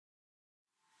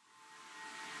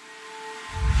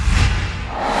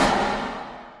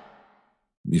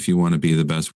if you want to be the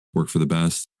best, work for the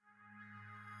best.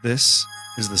 This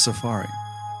is the Safari.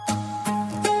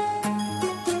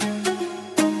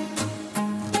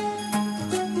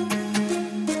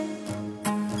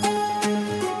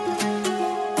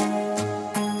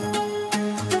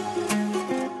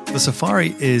 The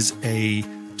Safari is a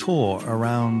tour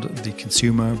around the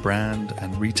consumer, brand,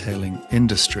 and retailing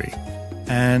industry.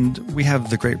 And we have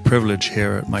the great privilege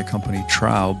here at my company,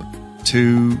 Traub,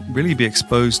 to really be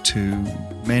exposed to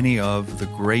many of the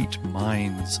great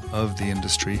minds of the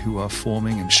industry who are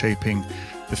forming and shaping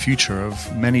the future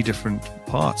of many different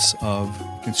parts of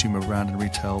the consumer, brand, and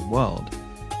retail world.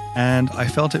 And I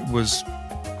felt it was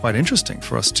quite interesting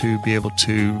for us to be able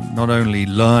to not only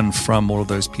learn from all of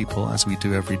those people as we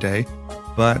do every day,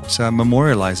 but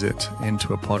memorialize it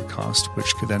into a podcast,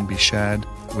 which could then be shared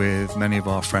with many of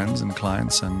our friends and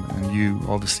clients and you,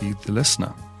 obviously, the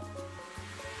listener.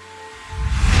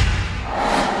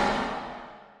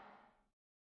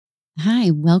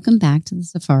 Hi, welcome back to the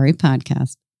Safari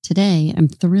Podcast. Today, I'm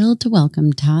thrilled to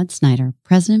welcome Todd Snyder,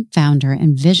 president, founder,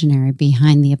 and visionary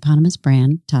behind the eponymous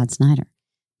brand, Todd Snyder.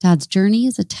 Todd's journey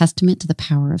is a testament to the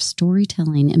power of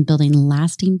storytelling and building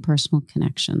lasting personal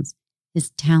connections. His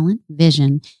talent,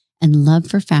 vision, and love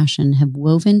for fashion have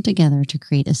woven together to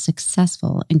create a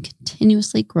successful and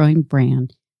continuously growing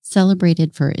brand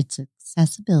celebrated for its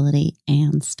accessibility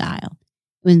and style.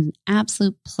 It was an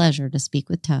absolute pleasure to speak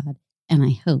with Todd, and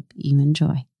I hope you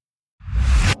enjoy.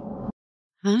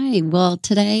 Hi, well,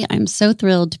 today I'm so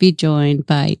thrilled to be joined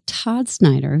by Todd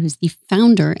Snyder, who's the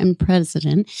founder and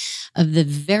president of the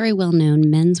very well-known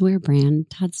menswear brand,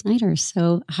 Todd Snyder.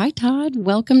 So, hi, Todd.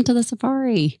 Welcome to the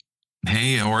Safari.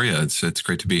 Hey, how are you? It's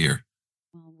great to be here.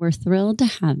 Well, we're thrilled to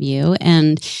have you.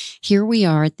 And here we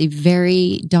are at the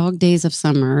very dog days of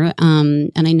summer.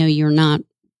 And I know you're not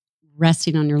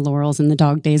resting on your laurels in the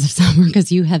dog days of summer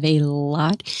because you have a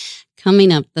lot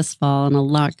coming up this fall and a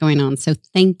lot going on. So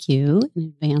thank you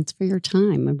in advance for your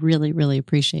time. I really, really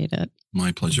appreciate it.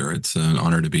 My pleasure. It's an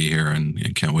honor to be here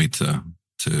and can't wait to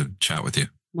chat with you.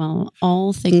 Well,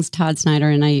 all things Todd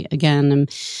Snyder. And I, again, am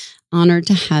honored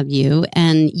to have you.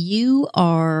 And you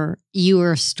are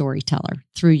a storyteller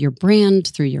through your brand,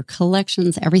 through your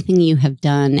collections, everything you have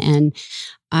done. And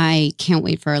I can't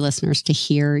wait for our listeners to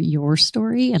hear your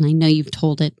story. And I know you've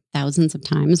told it thousands of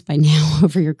times by now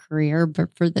over your career.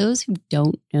 But for those who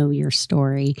don't know your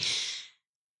story,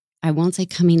 I won't say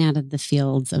coming out of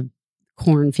the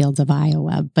cornfields of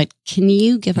Iowa, but can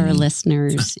you give our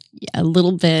listeners a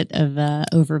little bit of an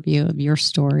overview of your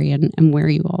story and where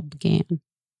you all began?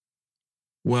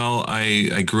 Well,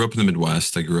 I grew up in the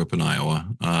Midwest. I grew up in Iowa.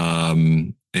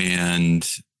 And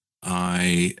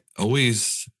I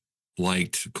always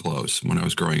liked clothes when I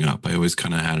was growing up. I always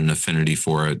kind of had an affinity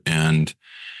for it. And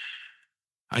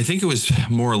I think it was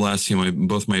more or less,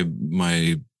 both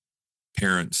my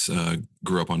parents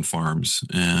grew up on farms,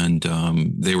 and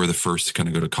they were the first to kind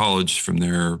of go to college from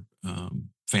their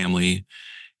family.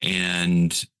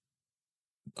 And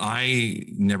I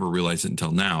never realized it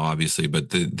until now, obviously, but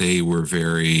they were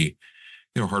very,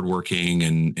 hardworking,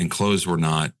 and clothes were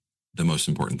not the most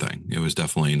important thing. It was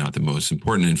definitely not the most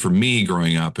important. And for me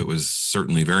growing up, it was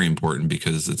certainly very important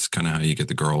because it's kind of how you get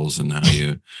the girls and how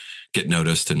you get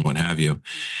noticed and what have you.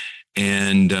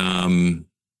 And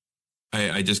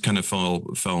I just kind of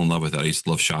fell in love with that. I used to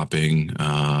love shopping.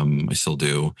 I still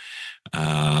do.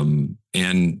 And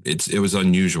it was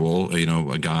unusual,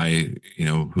 a guy,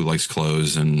 who likes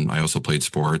clothes, and I also played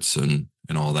sports and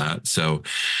all that. So,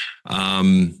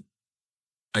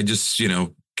 I just,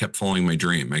 kept following my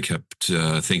dream. I kept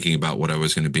thinking about what I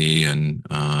was going to be, and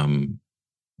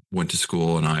went to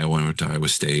school in Iowa, went to Iowa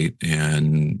State,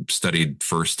 and studied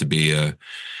first to be a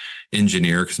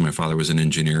engineer because my father was an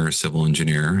engineer, a civil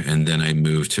engineer. And then I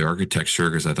moved to architecture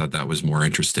because I thought that was more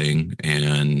interesting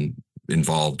and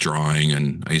involved drawing.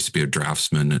 And I used to be a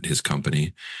draftsman at his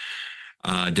company.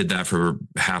 Did that for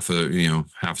half a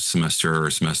semester or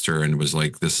a semester, and was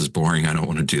like, this is boring. I don't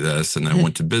want to do this. And I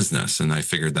went to business, and I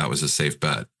figured that was a safe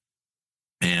bet.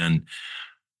 And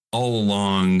all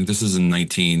along, this is in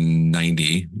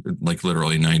 1990, like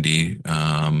literally 90.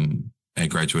 I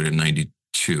graduated in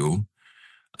 92.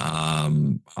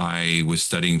 I was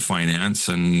studying finance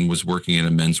and was working at a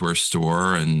menswear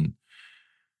store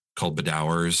called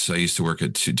Doerge. I used to work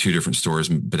at two different stores.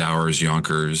 Doerge,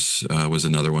 Yonkers was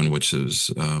another one, which has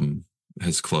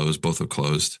closed. Both have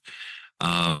closed.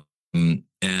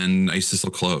 And I used to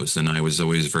sell clothes, and I was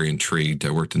always very intrigued.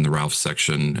 I worked in the Ralph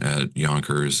section at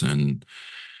Yonkers and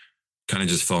kind of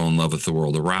just fell in love with the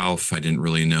world of Ralph. I didn't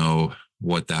really know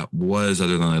what that was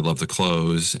other than I loved the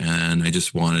clothes, and I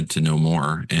just wanted to know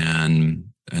more.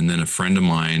 And And then a friend of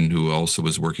mine who also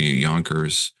was working at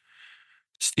Yonkers,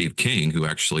 Steve King, who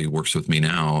actually works with me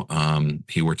now,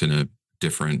 he worked in a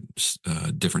different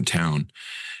town.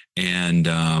 And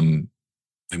I'm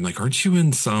like, aren't you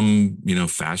in some,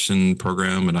 fashion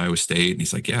program at Iowa State? And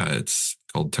he's like, yeah, it's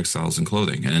called Textiles and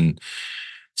Clothing. And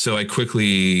so I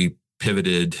quickly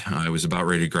pivoted. I was about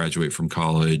ready to graduate from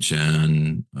college,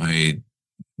 and I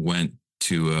went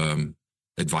to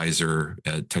advisor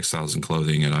at Textiles and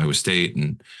Clothing at Iowa State.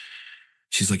 And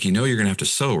she's like, you're going to have to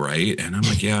sew, right? And I'm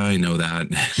like, yeah, I know that.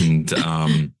 And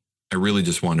I really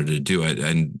just wanted to do it.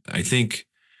 And I think,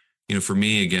 for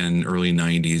me, again, early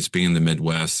 90s, being in the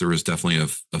Midwest, there was definitely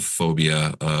a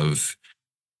phobia of,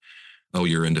 oh,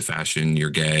 you're into fashion, you're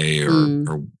gay,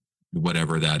 or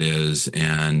whatever that is.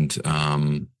 And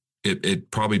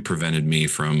it probably prevented me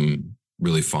from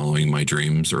really following my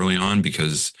dreams early on,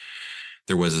 because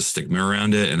there was a stigma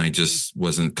around it and I just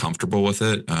wasn't comfortable with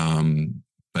it.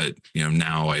 But,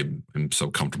 now I'm so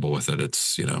comfortable with it.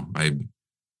 It's, I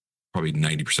probably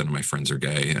 90% of my friends are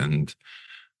gay. And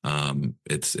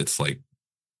it's like,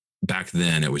 back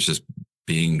then it was just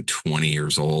being 20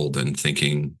 years old and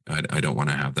thinking, I don't want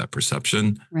to have that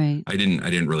perception. Right. I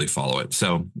didn't really follow it.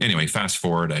 So anyway, fast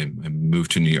forward, I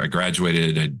moved to New York. I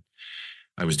graduated.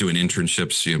 I was doing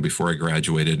internships, before I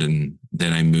graduated. And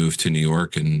then I moved to New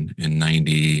York in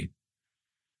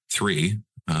 93,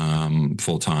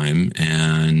 full time,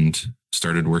 and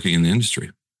started working in the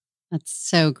industry. That's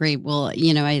so great. Well,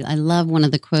 I love one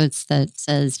of the quotes that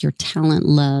says, your talent,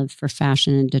 love for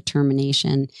fashion, and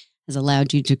determination has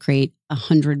allowed you to create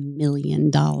 $100 million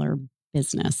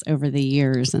business over the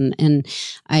years. And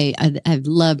I've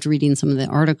loved reading some of the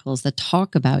articles that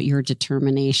talk about your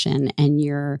determination and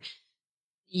your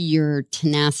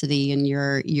tenacity and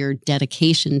your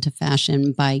dedication to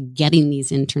fashion by getting these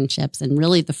internships. And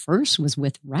really the first was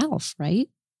with Ralph, right?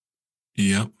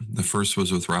 Yep. The first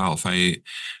was with Ralph.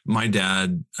 My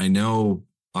dad, I know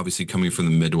obviously coming from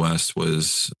the Midwest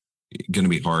was going to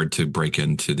be hard to break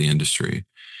into the industry.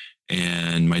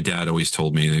 And my dad always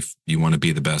told me, if you want to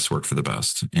be the best, work for the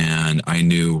best. And I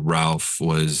knew Ralph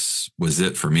was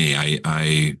it for me.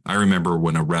 I remember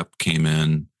when a rep came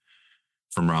in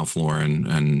from Ralph Lauren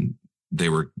and they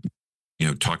were,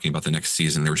 talking about the next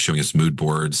season. They were showing us mood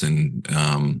boards and,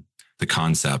 the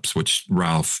concepts, which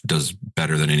Ralph does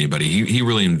better than anybody. He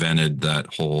really invented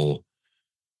that whole,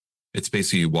 it's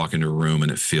basically you walk into a room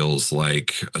and it feels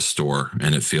like a store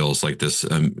and it feels like this,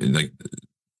 like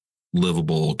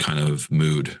livable kind of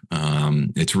mood.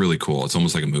 It's really cool. It's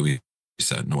almost like a movie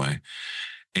set in a way.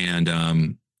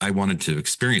 And, I wanted to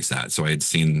experience that. So I had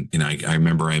seen, I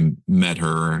remember I met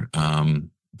her,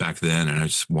 back then, and I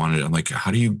just wanted, I'm like, how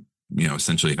do you,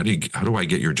 essentially, how do I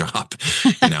get your job?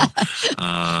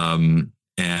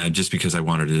 And just because I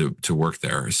wanted to work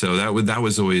there. So that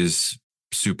was always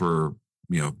super,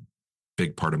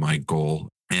 big part of my goal.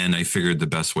 And I figured the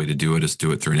best way to do it is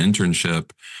do it through an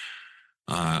internship.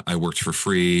 I worked for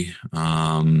free,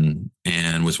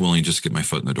 and was willing to just get my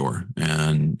foot in the door.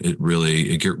 And it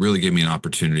really gave me an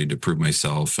opportunity to prove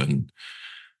myself and,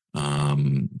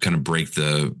 kind of break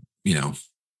the,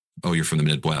 oh, you're from the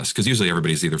Midwest. Because usually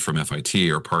everybody's either from FIT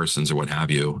or Parsons or what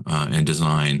have you, in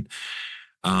design.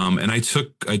 And I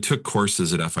took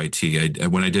courses at FIT.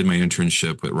 When I did my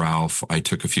internship with Ralph, I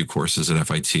took a few courses at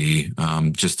FIT,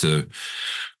 just to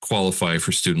qualify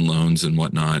for student loans and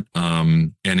whatnot.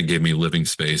 And it gave me living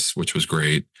space, which was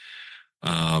great.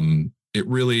 It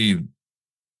really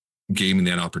gave me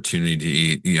that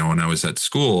opportunity to, when I was at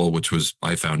school, which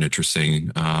I found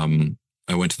interesting.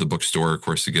 I went to the bookstore, of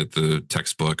course, to get the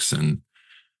textbooks, and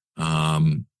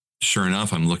sure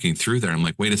enough, I'm looking through there. I'm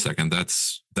like, wait a second,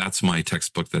 that's my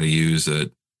textbook that I use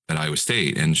at Iowa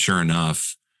State. And sure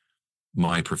enough,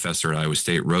 my professor at Iowa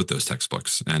State wrote those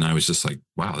textbooks. And I was just like,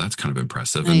 wow, that's kind of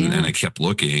impressive. And I kept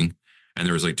looking, and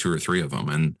there was like 2 or 3 of them.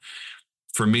 And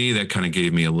for me, that kind of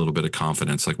gave me a little bit of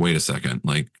confidence. Like, wait a second,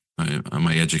 like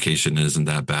my education isn't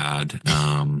that bad.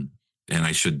 And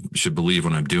I should believe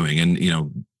what I'm doing.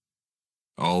 And,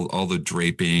 all the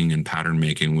draping and pattern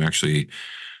making, we actually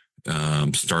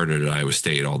started at Iowa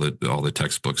State. All the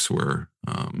textbooks were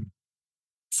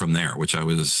from there, which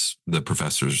the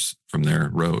professors from there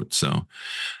wrote. So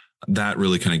that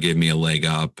really kind of gave me a leg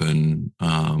up. And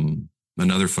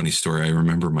another funny story, I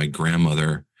remember my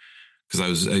grandmother,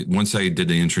 because once I did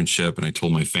the internship and I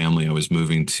told my family I was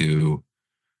moving to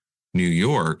New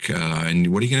York,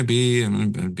 and what are you going to be?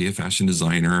 I'm going to be a fashion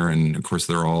designer. And of course,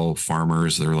 they're all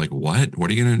farmers. They're like, what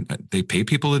are you going to, they pay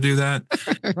people to do that?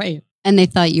 Right. And they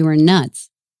thought you were nuts.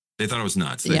 They thought it was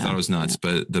nuts. They Yeah. thought it was nuts.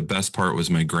 But the best part was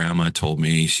my grandma told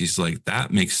me, she's like,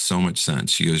 that makes so much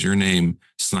sense. She goes, your name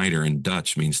Snyder in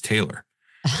Dutch means tailor.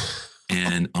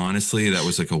 And honestly, that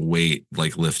was like a weight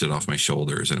like lifted off my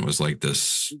shoulders. And it was like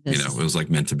this, it was like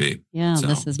meant to be. Yeah, So.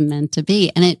 This is meant to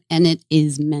be. And it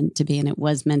is meant to be, and it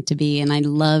was meant to be. And I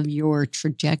love your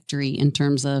trajectory in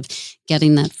terms of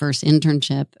getting that first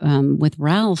internship with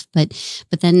Ralph. But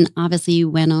then obviously you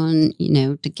went on,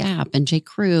 to Gap and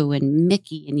J.Crew and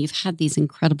Mickey, and you've had these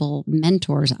incredible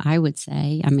mentors, I would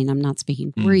say. I mean, I'm not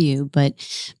speaking for you, but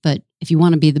if you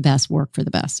want to be the best, work for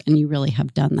the best. And you really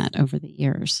have done that over the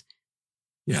years.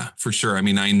 Yeah, for sure. I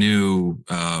mean, I knew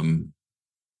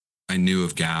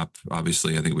of Gap.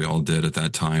 Obviously, I think we all did at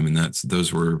that time, and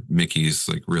those were Mickey's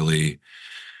like really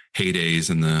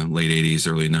heydays in the late '80s,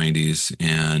 early '90s,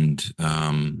 and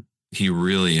he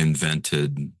really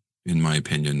invented, in my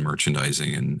opinion,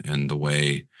 merchandising and the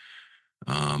way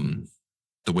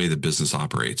the business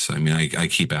operates. I mean, I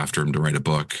keep after him to write a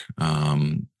book,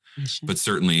 but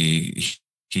certainly.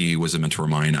 He was a mentor of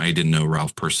mine. I didn't know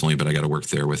Ralph personally, but I got to work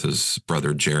there with his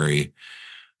brother, Jerry.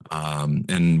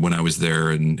 And when I was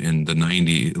there in the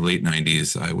late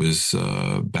 90s, I was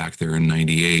back there in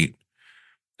 98,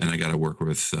 and I got to work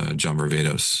with John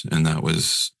Varvatos. And that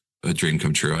was a dream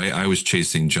come true. I was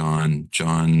chasing John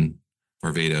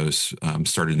Varvatos,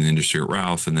 started in the industry at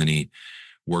Ralph, and then he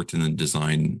worked in the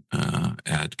design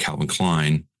at Calvin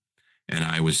Klein. And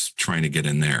I was trying to get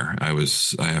in there.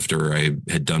 After I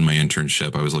had done my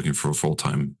internship, I was looking for a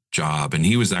full-time job. And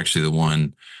he was actually the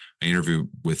one. I interviewed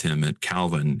with him at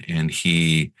Calvin, and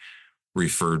he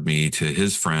referred me to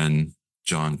his friend,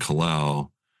 John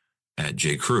Callell at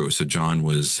J.Crew. So John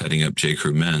was heading up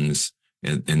J.Crew Men's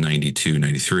in 92,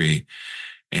 93.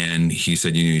 And he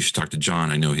said, you should talk to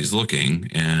John. I know he's looking.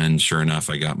 And sure enough,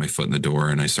 I got my foot in the door,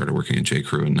 and I started working at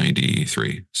J.Crew in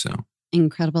 93. So.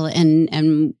 Incredible.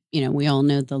 And we all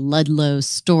know the Ludlow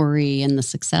story and the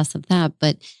success of that,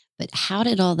 but how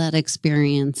did all that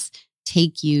experience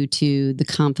take you to the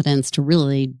confidence to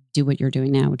really do what you're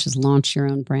doing now, which is launch your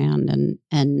own brand?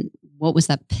 And what was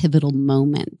that pivotal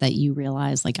moment that you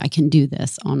realized, like, I can do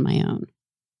this on my own?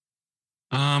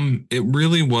 It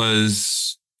really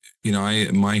was,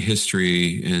 my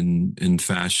history in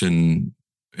fashion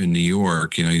in New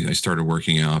York, I started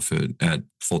working off at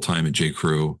full-time at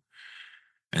J.Crew.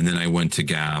 And then I went to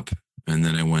Gap, and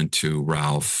then I went to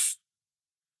Ralph,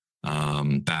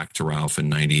 back to Ralph in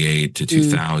 98 to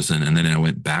 2000. And then I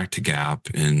went back to Gap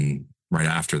right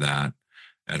after that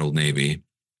at Old Navy.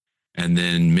 And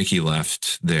then Mickey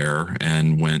left there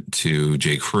and went to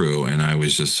J.Crew, and I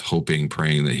was just hoping,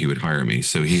 praying that he would hire me.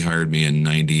 So he hired me in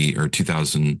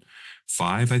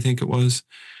 2005, I think it was.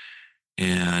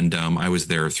 And I was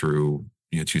there through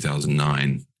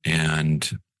 2009.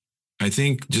 And I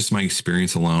think just my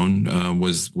experience alone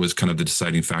was kind of the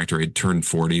deciding factor. I turned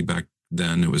 40 back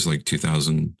then. It was like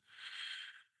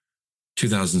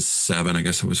 2007, I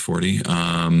guess I was 40.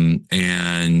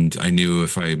 And I knew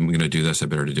if I'm going to do this, I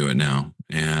better to do it now.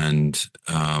 And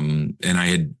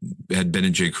I had been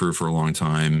in J.Crew for a long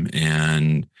time,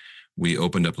 and we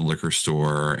opened up the liquor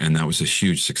store, and that was a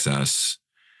huge success.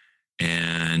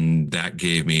 And that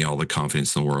gave me all the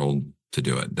confidence in the world to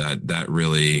do it. That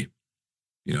really,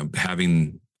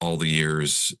 having all the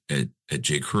years at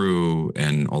J.Crew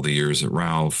and all the years at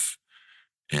Ralph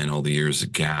and all the years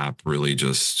at Gap really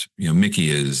just,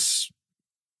 Mickey is,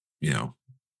 a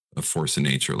force of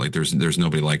nature. Like there's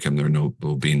nobody like him. There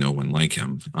will be no one like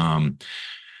him. And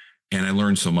I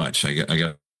learned so much. I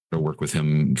got to work with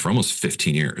him for almost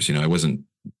 15 years. I wasn't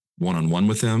one-on-one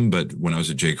with him, but when I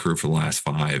was at J.Crew for the last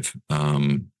 5,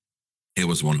 it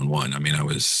was one-on-one. I mean,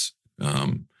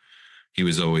 he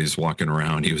was always walking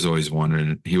around. He was always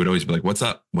wondering, he would always be like, what's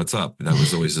up? What's up? That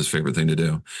was always his favorite thing to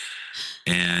do.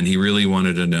 And he really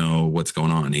wanted to know what's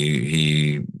going on.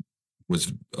 He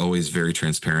was always very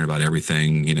transparent about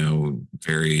everything,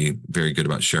 very, very good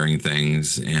about sharing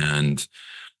things. And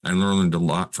I learned a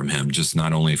lot from him, just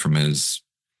not only from his,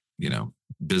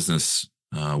 business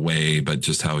way, but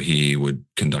just how he would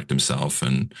conduct himself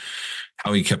and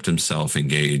how he kept himself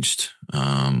engaged,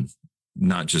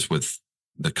 not just with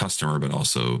the customer, but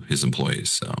also his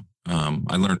employees. So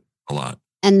I learned a lot.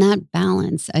 And that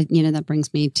balance, that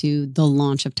brings me to the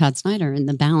launch of Todd Snyder and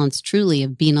the balance truly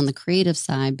of being on the creative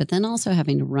side, but then also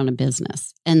having to run a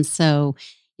business. And so,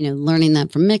 learning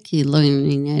that from Mickey,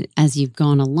 learning it as you've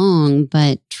gone along,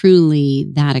 but truly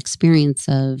that experience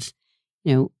of,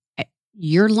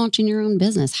 you're launching your own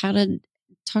business.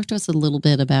 Talk to us a little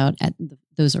bit about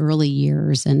those early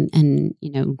years and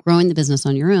growing the business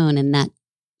on your own, and that,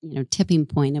 tipping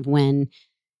point of when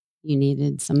you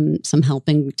needed some help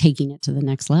in taking it to the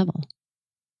next level.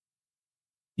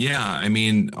 Yeah. I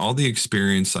mean, all the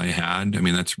experience I had, I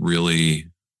mean, that's really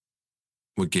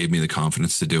what gave me the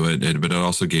confidence to do it. But it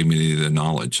also gave me the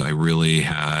knowledge. I really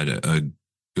had a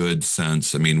good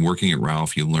sense. I mean, working at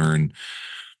Ralph, you learn,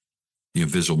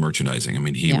 visual merchandising. I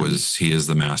mean, he is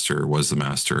the master, was the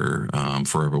master,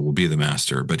 forever will be the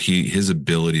master, but his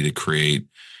ability to create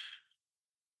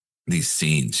these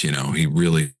scenes, he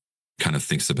really kind of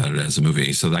thinks about it as a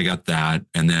movie. So I got that.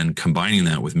 And then combining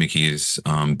that with Mickey's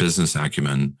business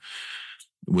acumen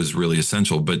was really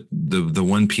essential. But the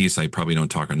one piece I probably don't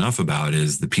talk enough about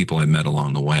is the people I met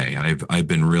along the way. I've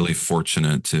been really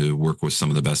fortunate to work with some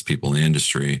of the best people in the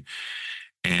industry.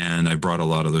 And I brought a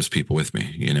lot of those people with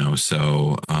me,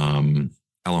 So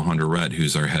Alejandro Rett,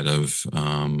 who's our head of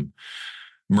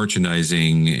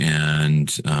merchandising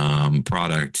and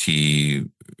product, he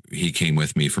came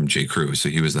with me from J.Crew. So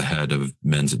he was the head of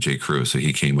men's at J.Crew. So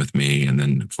he came with me. And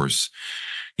then, of course,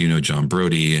 John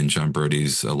Brody, and John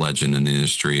Brody's a legend in the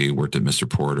industry, worked at Mr.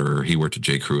 Porter. He worked at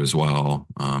J.Crew as well,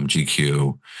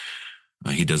 GQ.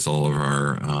 He does all of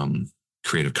our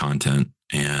creative content,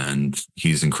 and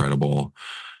he's incredible.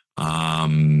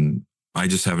 I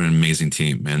just have an amazing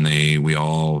team, and we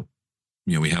all,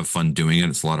 we have fun doing it.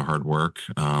 It's a lot of hard work.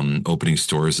 Opening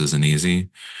stores isn't easy.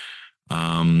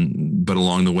 But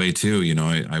along the way too,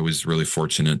 I was really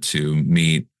fortunate to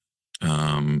meet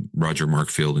Roger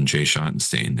Markfield and Jay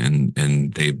Schottenstein,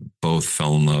 and they both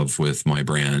fell in love with my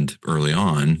brand early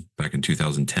on, back in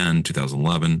 2010,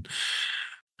 2011,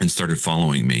 and started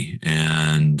following me.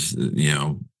 And,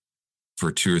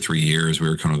 for 2 or 3 years, we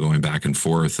were kind of going back and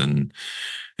forth, and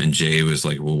Jay was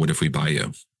like, well, what if we buy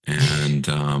you? And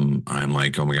I'm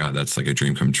like, oh my God, that's like a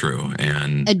dream come true.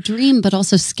 And a dream, but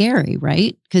also scary,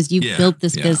 right? Because you built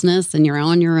this business and you're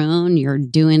on your own, you're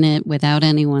doing it without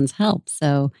anyone's help.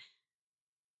 So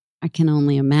I can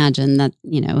only imagine that,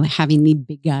 having the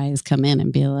big guys come in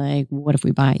and be like, what if we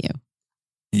buy you?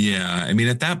 Yeah. I mean,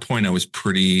 at that point I was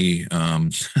pretty, I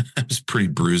was pretty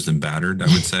bruised and battered, I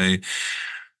would say.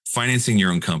 Financing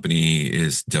your own company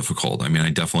is difficult. I mean, I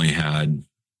definitely had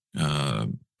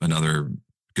another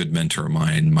good mentor of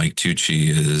mine, Mike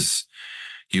Tucci,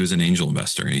 he was an angel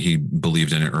investor. He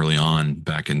believed in it early on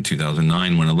back in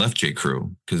 2009 when I left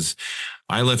J.Crew, because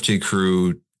I left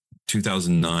J.Crew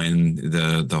 2009,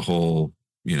 the whole,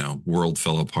 world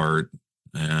fell apart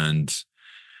and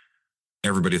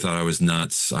everybody thought I was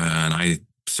nuts. And I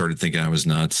started thinking I was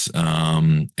nuts,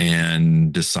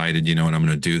 and decided, I'm going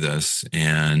to do this.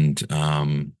 And,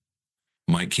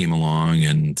 Mike came along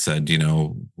and said,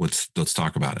 let's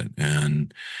talk about it.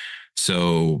 And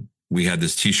so we had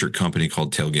this t-shirt company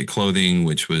called Tailgate Clothing,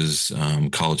 which was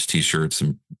college t-shirts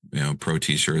and pro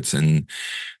t-shirts, and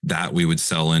that we would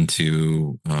sell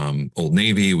into Old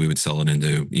Navy. We would sell it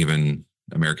into even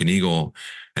American Eagle,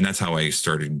 and that's how I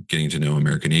started getting to know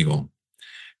American Eagle.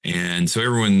 And so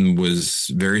everyone was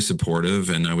very supportive,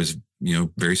 and I was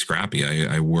very scrappy.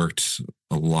 I worked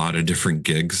a lot of different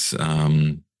gigs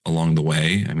along the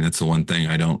way. I mean, that's the one thing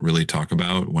I don't really talk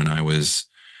about. When I was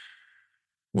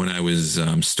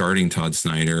starting Todd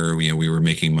Snyder, we were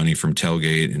making money from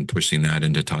Tailgate and pushing that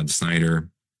into Todd Snyder.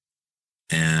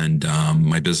 And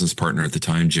my business partner at the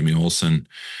time, Jimmy Olsen,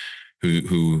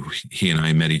 who he and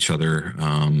I met each other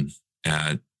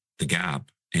at the Gap,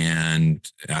 and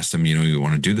asked him, you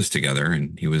want to do this together?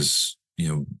 And he was,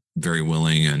 very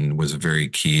willing and was very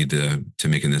key to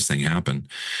making this thing happen.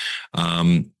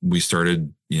 We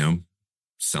started,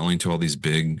 selling to all these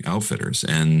big outfitters.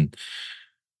 And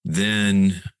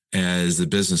then as the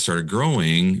business started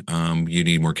growing, you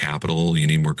need more capital, you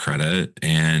need more credit,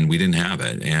 and we didn't have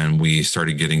it. And we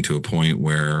started getting to a point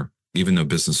where even though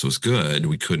business was good,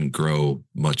 we couldn't grow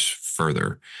much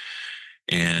further.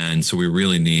 And so we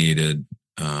really needed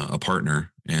a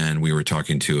partner, and we were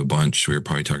talking to a bunch. We were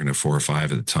probably talking to 4 or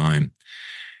 5 at the time.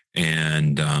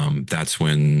 And that's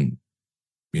when,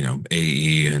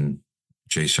 AE and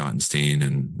Jay Schottenstein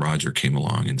and Roger came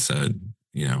along and said,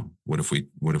 what if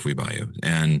we buy you?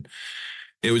 And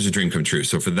it was a dream come true.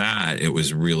 So for that, it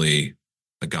was really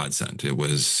a godsend. It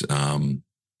was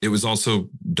also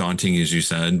daunting, as you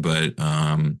said, but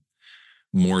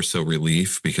more so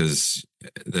relief, because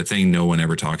the thing no one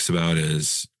ever talks about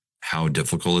is how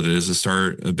difficult it is to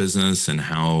start a business, and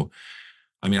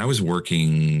I was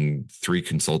working 3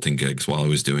 consulting gigs while I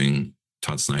was doing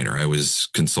Todd Snyder. I was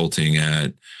consulting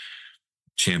at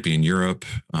Champion Europe.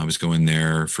 I was going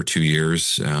there for 2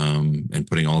 years and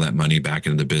putting all that money back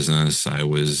into the business. I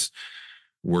was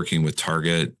working with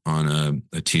Target on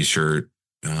a t-shirt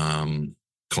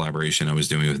collaboration I was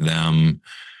doing with them.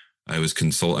 I was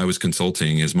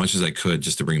consulting as much as I could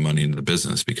just to bring money into the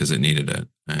business because it needed it.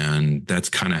 And that's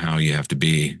kind of how you have to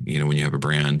be, when you have a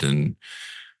brand. And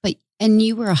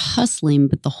you were hustling,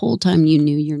 but the whole time you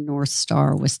knew your North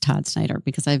Star was Todd Snyder,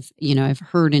 because I've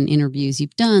heard in interviews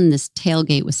you've done, this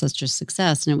tailgate was such a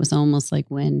success. And it was almost like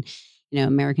when,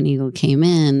 American Eagle came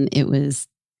in, it was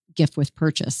gift with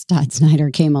purchase. Todd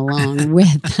Snyder came along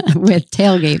with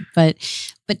tailgate, but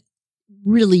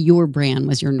really your brand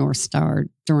was your North Star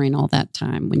during all that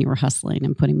time when you were hustling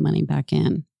and putting money back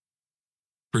in.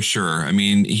 For sure. I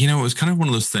mean, it was kind of one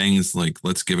of those things like,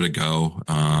 let's give it a go.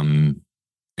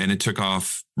 And it took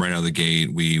off right out of the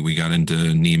gate. We got into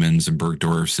Neiman's and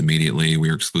Bergdorf's immediately. We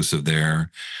were exclusive there.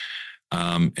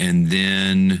 And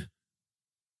then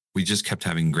we just kept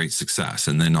having great success.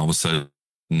 And then all of a sudden,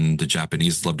 the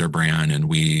Japanese loved our brand, and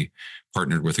we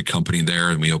partnered with a company there,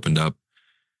 and we opened up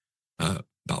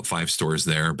about 5 stores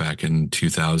there back in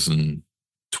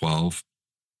 2012,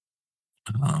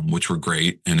 which were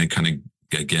great. And it kind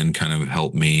of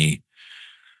helped me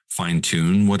fine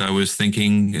tune what I was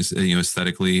thinking is,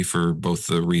 aesthetically for both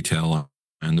the retail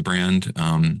and the brand.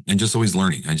 And just always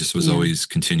learning. I just was always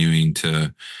continuing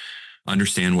to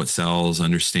understand what sells,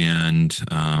 understand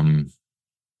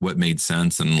what made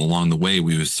sense. And along the way,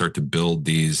 we would start to build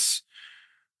these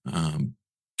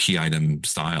key item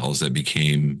styles that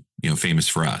became, famous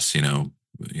for us, the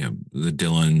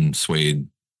Dylan suede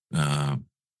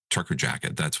trucker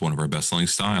jacket. That's one of our best selling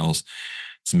styles.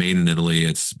 It's made in Italy.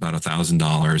 It's about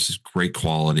 $1,000. It's great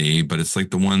quality, but it's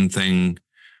like the one thing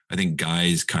I think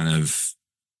guys kind of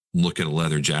look at a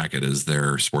leather jacket as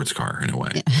their sports car in a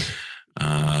way,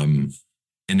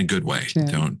 in a good way.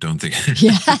 True. Don't think.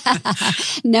 Yeah.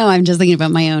 No, I'm just thinking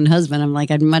about my own husband. I'm like,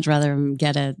 I'd much rather him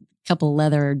get a couple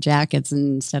leather jackets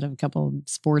instead of a couple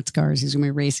sports cars he's going to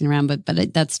be racing around. But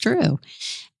that's true.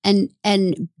 And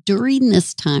during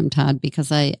this time, Todd,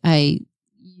 because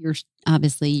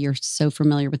you're so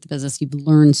familiar with the business. You've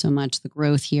learned so much, the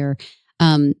growth here.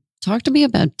 Talk to me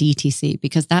about DTC,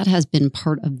 because that has been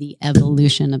part of the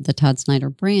evolution of the Todd Snyder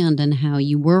brand and how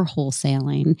you were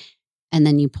wholesaling and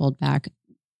then you pulled back.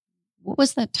 What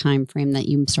was that time frame that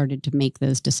you started to make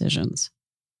those decisions?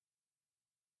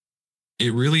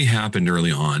 It really happened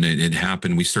early on. It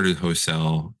happened. We started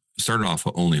off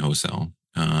only wholesale.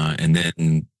 And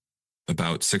then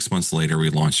about 6 months later, we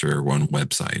launched our one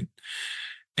website.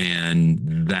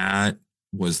 And that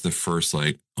was the first,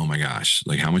 like, oh my gosh,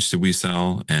 like how much did we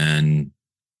sell? And,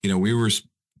 we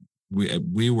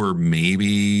were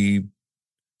maybe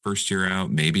first year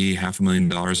out, maybe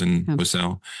 $500,000 in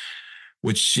wholesale,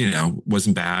 which,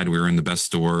 wasn't bad. We were in the best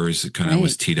stores. It kind of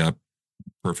was teed up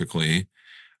perfectly.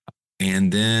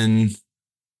 And then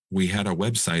we had a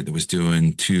website that was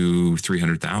doing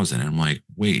 $200,000-300,000. And I'm like,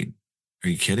 wait, are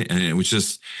you kidding? And it was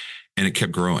just, and it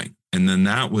kept growing. And then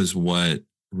that was what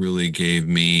really gave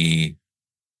me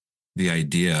the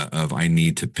idea of I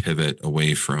need to pivot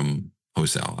away from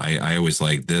wholesale. I always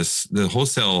like this, the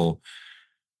wholesale,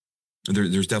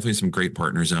 there's definitely some great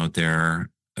partners out there,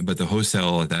 but the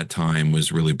wholesale at that time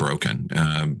was really broken.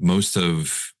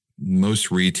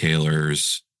 Most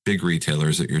retailers, big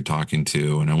retailers that you're talking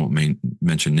to, and I won't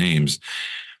mention names,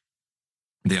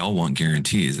 they all want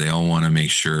guarantees. They all want to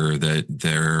make sure that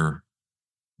their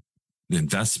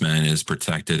investment is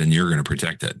protected and you're going to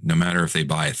protect it. No matter if they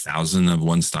buy 1,000 of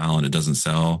one style and it doesn't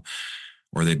sell,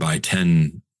 or they buy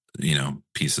 10,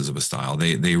 pieces of a style,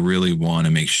 they really want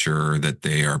to make sure that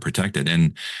they are protected.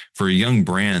 And for a young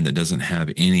brand that doesn't have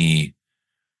any,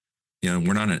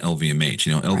 we're not an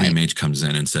LVMH. LVMH comes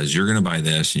in and says, you're going to buy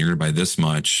this and you're going to buy this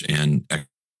much and X,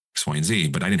 Y, and Z.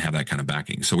 But I didn't have that kind of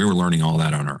backing. So we were learning all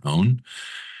that on our own.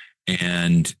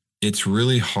 And it's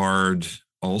really hard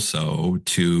also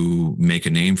to make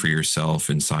a name for yourself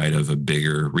inside of a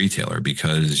bigger retailer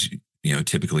because,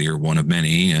 typically you're one of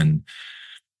many. And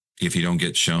if you don't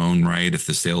get shown right, if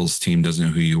the sales team doesn't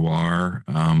know who you are,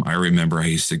 I remember I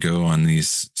used to go on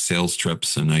these sales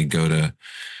trips and I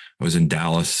was in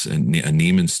Dallas in a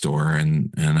Neiman store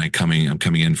and I'm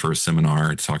coming in for a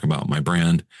seminar to talk about my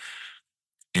brand.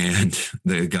 And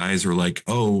the guys were like,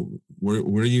 "Oh,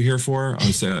 what are you here for?" I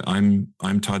said,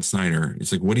 I'm Todd Snyder.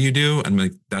 It's like, "What do you do?" I'm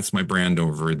like, "That's my brand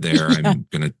over there. Yeah. I'm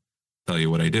going to tell you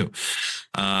what I do."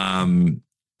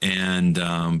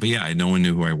 But yeah, no one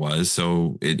knew who I was.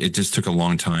 So it just took a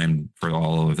long time for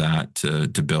all of that to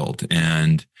build.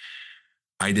 And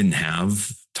I didn't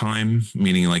have time,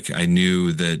 meaning like I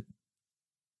knew that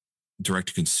direct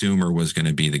to consumer was going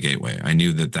to be the gateway. I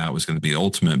knew that was going to be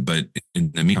ultimate, but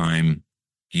in the meantime,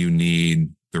 you need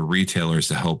the retailers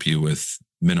to help you with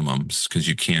minimums because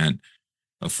you can't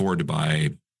afford to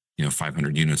buy,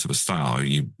 500 units of a style.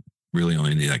 really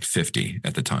only need like 50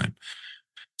 at the time.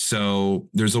 So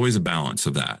there's always a balance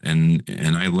of that. And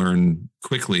I learned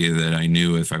quickly that I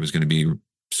knew if I was going to be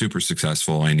super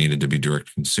successful, I needed to be direct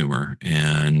to consumer.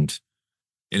 And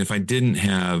if I didn't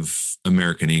have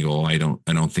American Eagle, I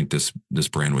don't think this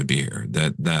brand would be here.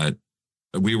 That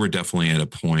we were definitely at a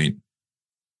point,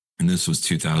 and this was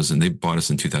 2000. They bought us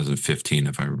in 2015,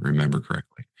 if I remember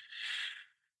correctly.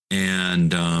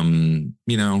 And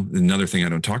another thing I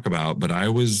don't talk about, but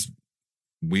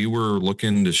we were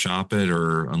looking to shop it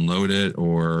or unload it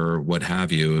or what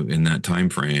have you in that time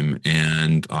frame.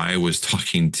 And I was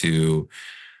talking to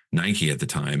Nike at the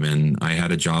time, and I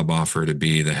had a job offer to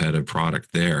be the head of product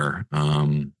there,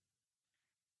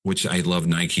 which I love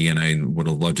Nike and I would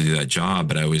have loved to do that job,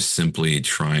 but I was simply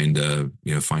trying to,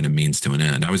 find a means to an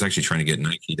end. I was actually trying to get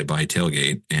Nike to buy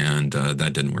Tailgate, and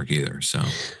that didn't work either. So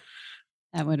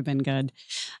that would have been good.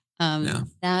 Yeah.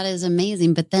 That is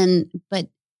amazing.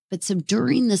 But so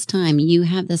during this time, you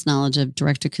have this knowledge of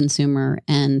direct to consumer,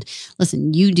 and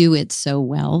listen, you do it so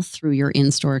well through your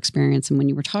in-store experience. And when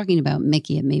you were talking about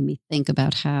Mickey, it made me think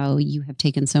about how you have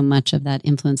taken so much of that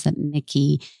influence that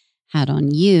Mickey had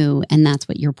on you, and that's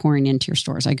what you're pouring into your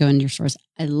stores. I go into your stores.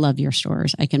 I love your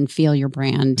stores. I can feel your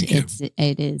brand. It's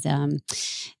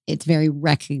very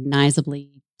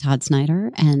recognizably Todd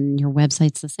Snyder, and your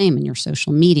website's the same, and your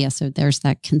social media. So there's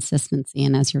that consistency.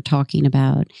 And as you're talking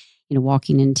about,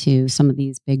 walking into some of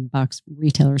these big box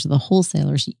retailers or the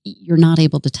wholesalers, you're not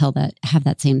able to have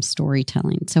that same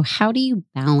storytelling. So how do you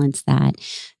balance that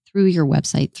through your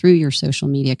website, through your social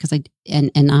media?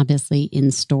 And obviously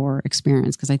in-store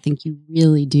experience, because I think you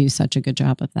really do such a good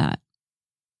job of that.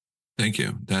 Thank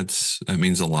you. That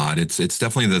means a lot. It's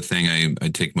definitely the thing I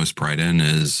take most pride in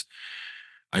is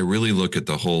I really look at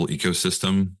the whole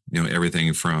ecosystem,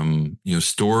 everything from,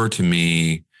 store to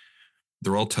me.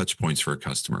 They're all touch points for a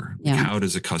customer. Yeah. How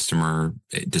does a customer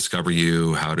discover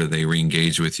you? How do they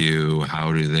re-engage with you?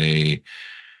 How do they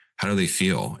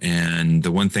feel? And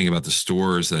the one thing about the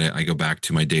stores that I go back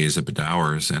to my days at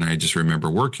Doerge, and I just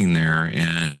remember working there,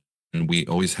 and we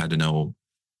always had to know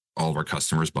all of our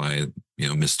customers by,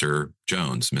 Mr.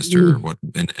 Jones, Mr. What,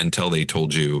 until they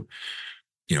told you,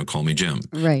 call me Jim.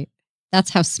 Right. That's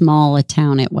how small a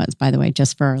town it was, by the way,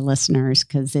 just for our listeners,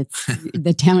 because it's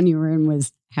the town you were in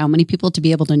was how many people to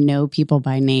be able to know people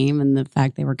by name, and the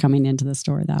fact they were coming into the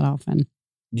store that often.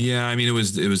 Yeah, I mean, it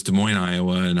was Des Moines,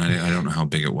 Iowa, and I don't know how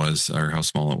big it was or how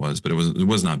small it was, but it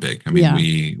was not big. I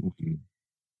mean,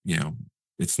 yeah.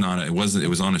 It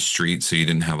was on a street, so you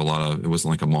didn't have it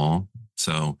wasn't like a mall.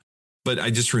 So, but I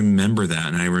just remember that,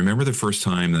 and I remember the first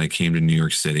time that I came to New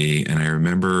York City, and I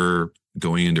remember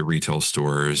going into retail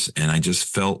stores, and I just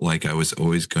felt like I was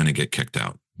always going to get kicked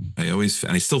out. And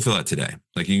I still feel that today.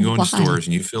 Like you can go into stores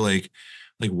and you feel like,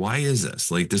 why is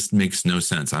this? Like, this makes no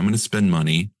sense. I'm going to spend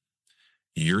money.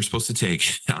 You're supposed to take,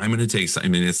 I'm going to take. I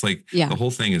mean, it's like the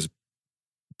whole thing is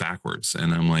backwards.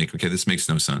 And I'm like, okay, this makes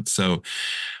no sense. So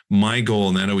my goal,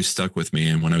 and that always stuck with me,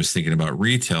 and when I was thinking about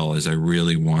retail, is I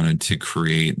really wanted to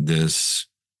create this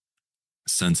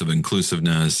sense of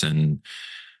inclusiveness and,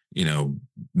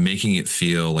 making it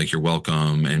feel like you're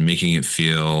welcome, and making it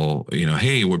feel,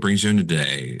 hey, what brings you in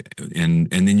today? And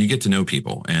then you get to know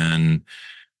people. And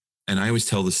I always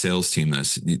tell the sales team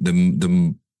this,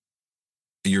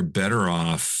 you're better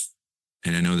off.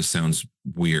 And I know this sounds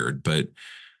weird, but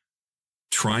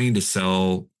trying to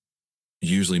sell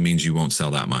usually means you won't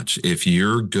sell that much. If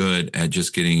you're good at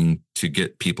just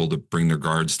get people to bring their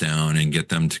guards down and get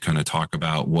them to kind of talk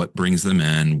about what brings them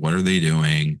in, what are they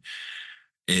doing,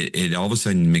 it all of a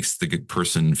sudden makes the good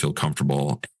person feel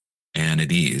comfortable and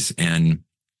at ease. And,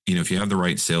 if you have the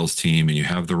right sales team and you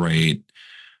have the right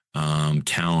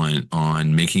talent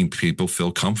on making people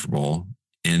feel comfortable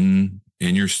in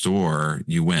your store,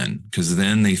 you win, because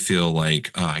then they feel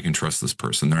like, oh, I can trust this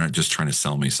person. They're not just trying to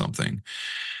sell me something.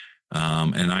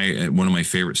 And one of my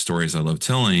favorite stories I love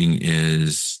telling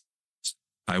is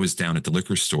I was down at the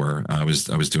liquor store. I was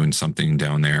doing something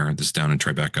down there. This down in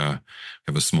Tribeca.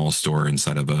 We have a small store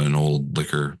inside of an old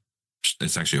liquor.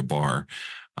 It's actually a bar,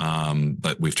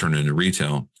 but we've turned it into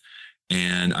retail.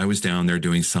 And I was down there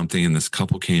doing something, and this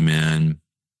couple came in.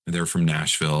 They're from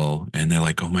Nashville, and they're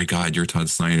like, "Oh my God, you're Todd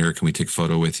Snyder. Can we take a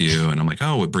photo with you?" And I'm like,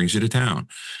 "Oh, what brings you to town?"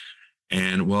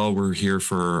 And, well, we're here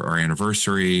for our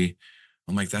anniversary.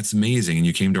 I'm like, "That's amazing. And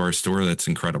you came to our store. That's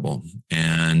incredible."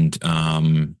 And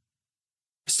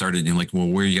started, like, "Well,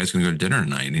 where are you guys going to go to dinner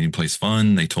tonight? Any place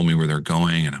fun?" They told me where they're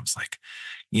going. And I was like,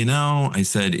 I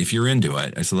said, "If you're into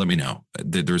it," I said, "let me know."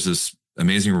 There's this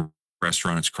amazing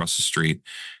restaurant. It's across the street.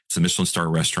 It's a Michelin star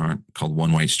restaurant called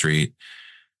One White Street.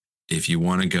 If you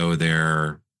want to go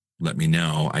there, let me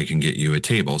know. I can get you a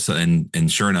table. So,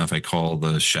 and sure enough, I call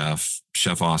the Chef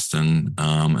Austin.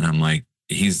 And I'm like,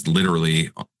 he's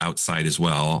literally outside as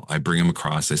well. I bring him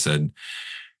across. I said,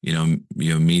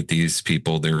 meet these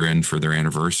people. They're in for their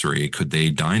anniversary. Could they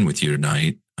dine with you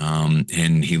tonight?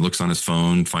 And he looks on his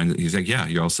phone, he's like, yeah,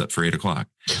 you're all set for 8:00.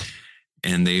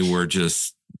 And they were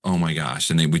just, oh my gosh.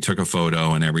 And we took a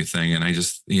photo and everything. And I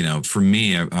just, for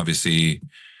me, obviously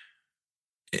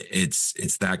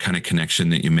it's that kind of connection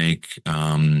that you make.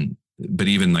 But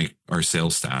even like our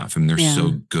sales staff, and they're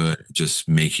so good at just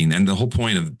making, and the whole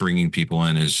point of bringing people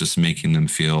in is just making them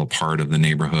feel part of the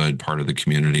neighborhood, part of the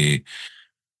community,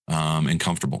 and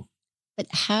comfortable. But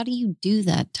how do you do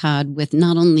that, Todd, with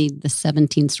not only the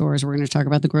 17 stores, we're going to talk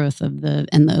about the growth of the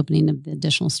opening of the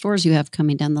additional stores you have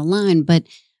coming down the line, but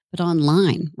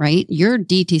online, right? You're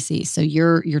DTC. So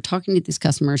you're talking to these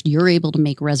customers. You're able to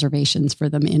make reservations for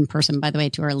them in person. By the way,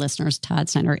 to our listeners, Todd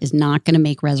Snyder is not going to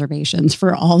make reservations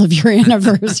for all of your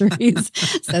anniversaries.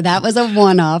 So that was a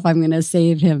one-off. I'm going to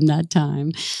save him that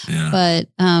time. Yeah.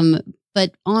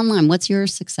 But online, what's your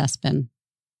success been?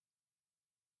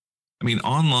 I mean,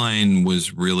 online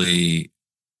was really,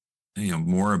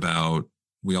 more about,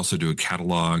 we also do a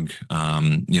catalog,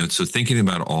 so thinking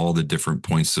about all the different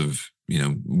points of,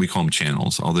 we call them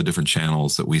channels, all the different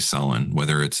channels that we sell in,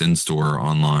 whether it's in store,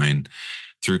 online,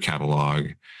 through catalog.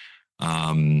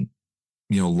 A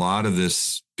lot of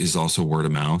this is also word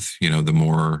of mouth. The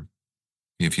more,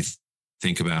 if you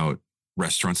think about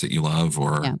restaurants that you love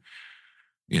or,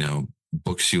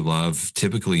 books you love,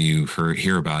 typically you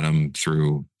hear about them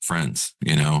through friends,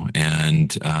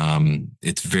 and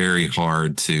it's very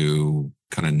hard to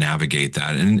kind of navigate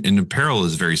that. And apparel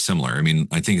is very similar. I mean,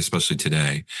 I think especially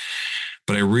today,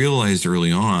 but I realized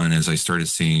early on as I started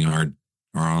seeing our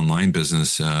online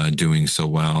business doing so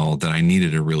well that I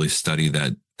needed to really study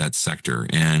that sector.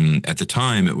 And at the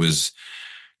time it was,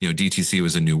 DTC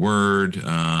was a new word,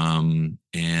 and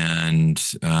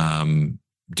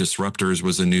disruptors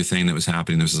was a new thing that was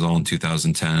happening. This is all in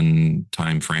 2010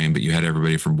 timeframe, but you had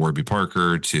everybody from Warby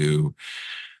Parker to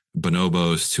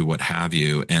Bonobos to what have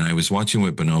you. And I was watching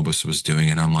what Bonobos was doing,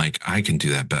 and I'm like, I can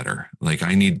do that better. Like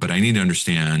I need to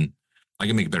understand, I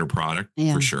can make a better product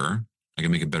for sure. I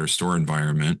can make a better store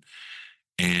environment.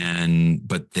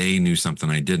 But they knew something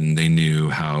I didn't. They knew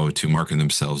how to market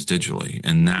themselves digitally.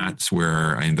 And that's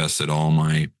where I invested all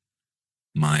my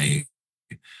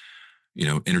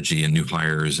energy and new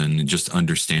hires and just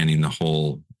understanding the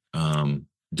whole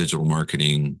digital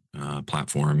marketing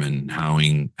platform and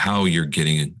how you're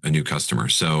getting a new customer.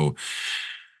 So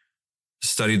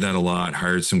studied that a lot,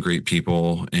 hired some great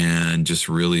people, and just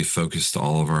really focused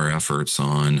all of our efforts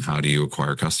on how do you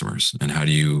acquire customers and how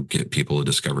do you get people to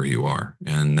discover who you are.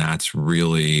 And that's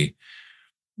really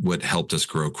what helped us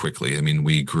grow quickly. I mean,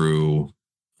 we grew,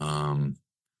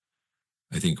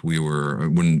 I think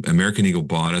when American Eagle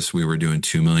bought us, we were doing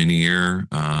 $2 million a year.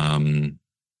 And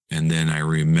then I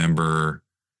remember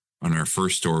on our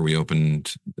first store, we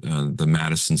opened the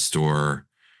Madison store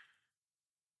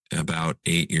about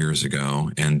 8 years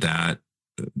ago. And that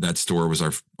store was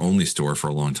our only store for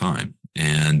a long time.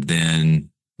 And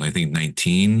then I think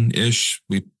 19-ish,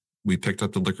 we picked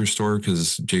up the liquor store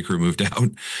because J.Crew moved out.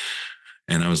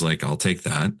 And I was like, I'll take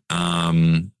that.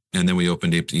 And then we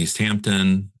opened up East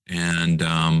Hampton. And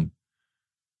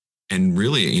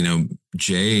really,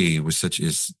 Jay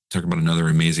is talking about another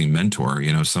amazing mentor,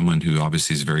 someone who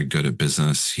obviously is very good at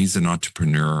business. He's an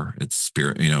entrepreneur at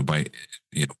spirit,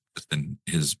 within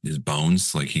his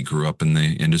bones, like he grew up in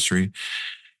the industry.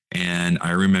 And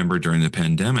I remember during the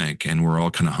pandemic, and we're all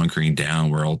kind of hunkering down.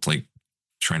 We're all like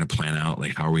trying to plan out,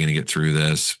 like, how are we going to get through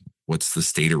this? What's the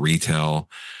state of retail?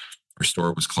 Our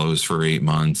store was closed for 8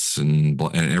 months, and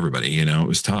everybody, it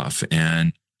was tough.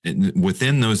 And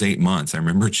within those 8 months, I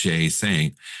remember Jay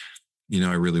saying,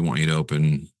 I really want you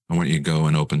to go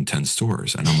and open 10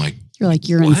 stores. And I'm like,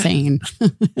 you're insane.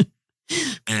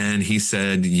 And he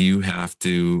said, you have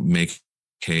to make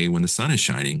hay when the sun is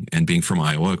shining. And being from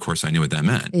Iowa, of course, I knew what that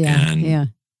meant.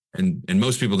 And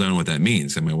most people don't know what that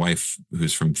means. And my wife,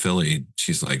 who's from Philly,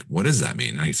 she's like, what does that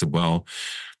mean? And I said, well,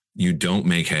 you don't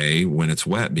make hay when it's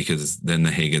wet, because then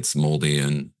the hay gets moldy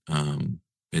and then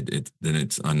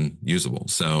it's unusable.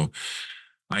 So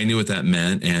I knew what that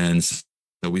meant. And so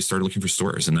we started looking for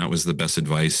stores, and that was the best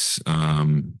advice,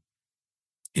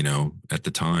 at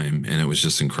the time. And it was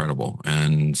just incredible.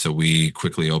 And so we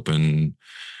quickly opened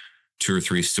 2 or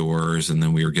 3 stores, and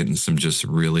then we were getting some just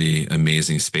really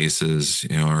amazing spaces.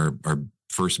 Our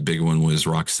first big one was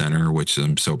Rock Center, which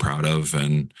I'm so proud of.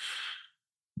 And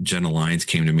Jen Alliance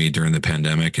came to me during the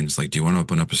pandemic and was like, do you want to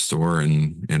open up a store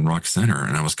in Rock Center?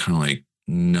 And I was kind of like,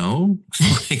 no.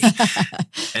 Like,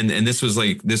 and this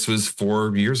was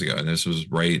 4 years ago, and this was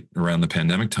right around the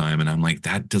pandemic time. And I'm like,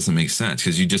 that doesn't make sense,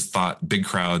 because you just thought big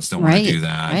crowds don't want to do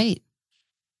that. Right.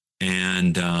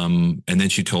 And then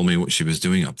she told me what she was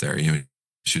doing up there.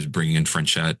 She was bringing in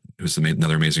Frenchette. It was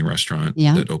another amazing restaurant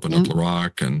that opened up La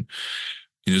Rock, and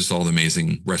just all the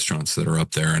amazing restaurants that are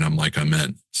up there. And I'm like, I'm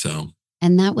in. So.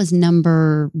 And that was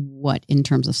number what in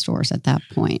terms of stores at that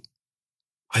point?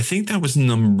 I think that was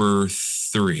number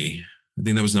 3.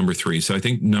 So I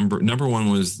think number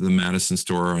 1 was the Madison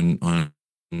store on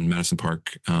Madison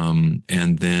Park. And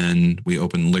then we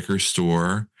opened liquor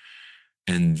store,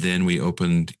 and then we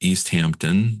opened East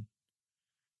Hampton.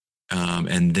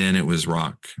 And then it was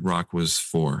Rock. Rock was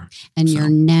 4. And you're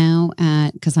now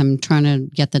at, because I'm trying to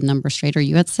get the number straight. Are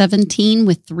you at 17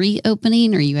 with 3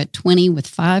 opening? Or are you at 20 with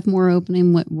 5 more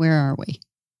opening? Where are we?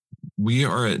 We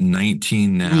are at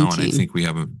 19 now. 19. And I think we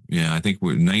have I think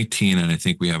we're 19, and I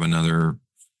think we have another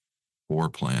 4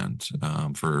 planned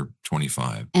for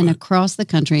 25. And across the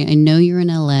country, I know you're in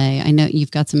LA. I know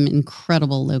you've got some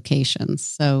incredible locations.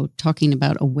 So talking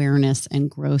about awareness and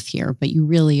growth here, but you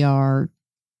really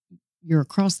you're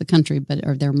across the country, but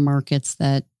are there markets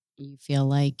that you feel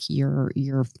like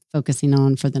you're focusing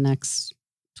on for the next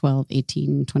 12,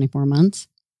 18, 24 months?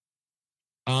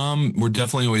 We're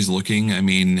definitely always looking. I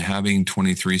mean, having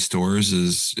 23 stores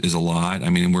is a lot. I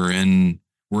mean, we're in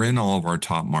all of our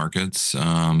top markets.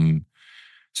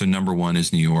 So number 1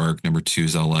 is New York, number 2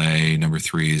 is LA, number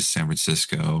 3 is San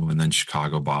Francisco, and then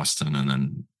Chicago, Boston, and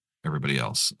then everybody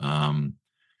else.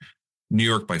 New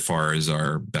York by far is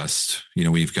our best.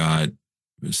 We've got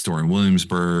a store in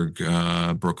Williamsburg,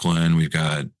 Brooklyn. We've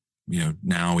got,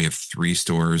 now we have 3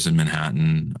 stores in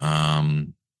Manhattan.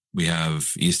 We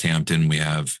have East Hampton. We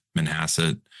have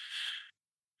Manhasset.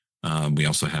 We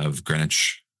also have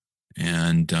Greenwich.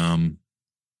 And I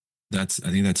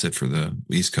think that's it for the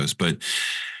East Coast. But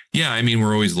yeah, I mean,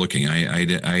 we're always looking.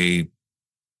 I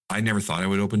never thought I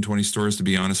would open 20 stores, to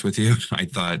be honest with you. I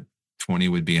thought 20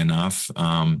 would be enough.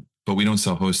 But we don't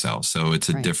sell wholesale, so it's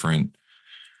a different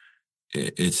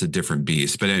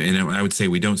beast. But I would say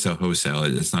we don't sell wholesale.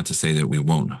 It's not to say that we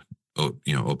won't,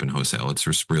 open wholesale. It's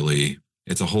just really,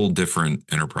 it's a whole different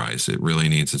enterprise. It really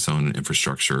needs its own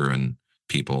infrastructure and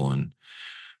people. And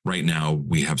right now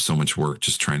we have so much work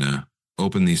just trying to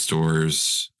open these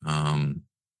stores,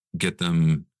 get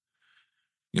them,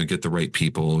 get the right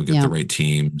people, get the right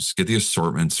teams, get the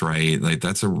assortments right. Like,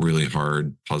 that's a really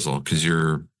hard puzzle, because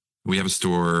we have a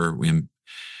store. We've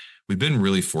been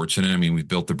really fortunate. I mean, we've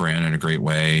built the brand in a great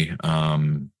way.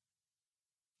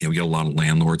 We get a lot of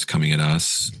landlords coming at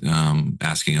us,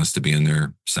 asking us to be in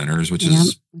their centers, which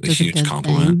is a huge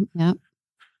compliment. Yeah.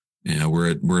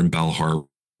 We're in Bell Harbor,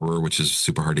 which is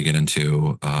super hard to get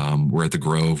into. We're at the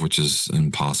Grove, which is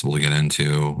impossible to get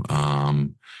into.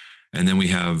 And then we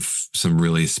have some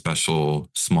really special,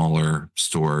 smaller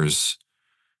stores,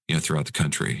 throughout the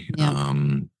country.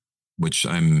 Which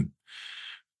I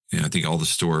think all the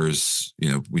stores,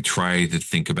 we try to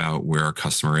think about where our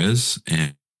customer is,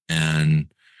 and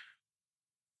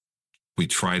we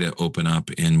try to open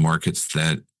up in markets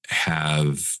that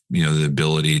have, the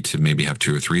ability to maybe have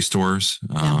 2 or 3 stores.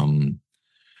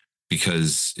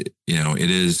 Because,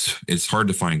 it's hard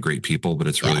to find great people, but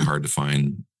it's really hard to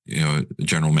find, a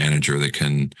general manager that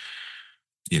can,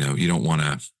 you don't want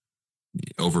to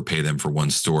overpay them for 1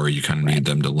 store. You kind of need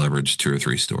them to leverage 2 or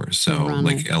 3 stores. So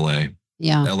like LA.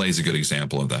 Yeah. LA is a good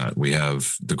example of that. We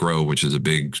have the Grove, which is a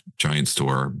big giant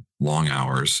store, long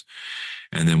hours.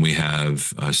 And then we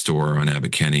have a store on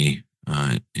Abbot Kinney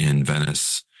in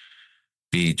Venice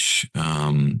Beach.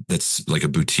 That's like a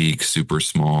boutique, super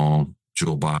small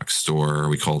jewel box store.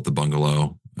 We call it the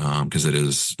Bungalow because it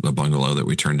is a bungalow that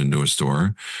we turned into a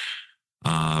store.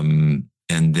 And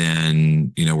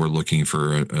then, we're looking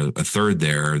for a third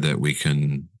there that we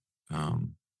can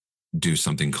do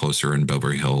something closer in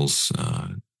Beverly Hills,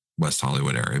 West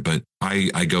Hollywood area. But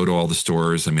I go to all the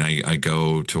stores. I mean, I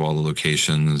go to all the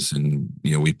locations, and,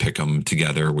 we pick them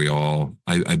together.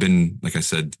 I've been, like I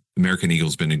said, American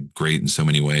Eagle's been great in so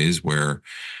many ways, where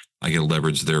I get to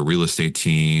leverage their real estate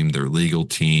team, their legal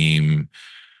team.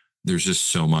 There's just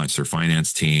so much, their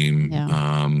finance team,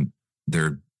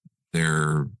 their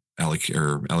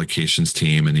allocations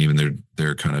team, and even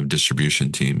their kind of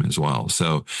distribution team as well.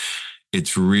 So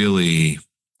it's really,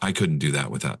 I couldn't do that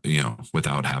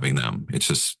without having them. It's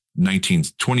just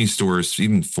 20 stores,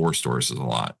 even 4 stores is a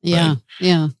lot. Yeah.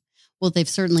 Yeah. Well, they've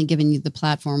certainly given you the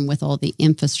platform with all the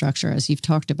infrastructure, as you've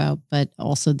talked about, but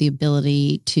also the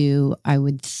ability to, I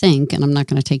would think, and I'm not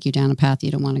going to take you down a path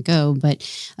you don't want to go, but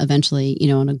eventually,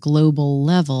 on a global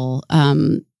level,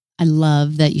 I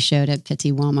love that you showed at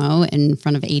Pitti Uomo in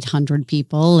front of 800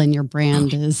 people and your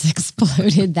brand is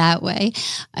exploded that way.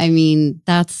 I mean,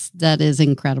 that is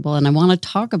incredible. And I want to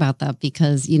talk about that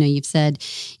because, you've said,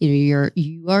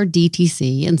 you are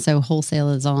DTC. And so wholesale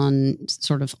is on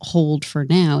sort of hold for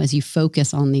now as you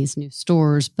focus on these new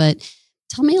stores. But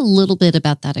tell me a little bit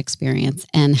about that experience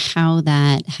and how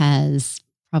that has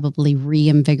probably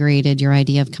reinvigorated your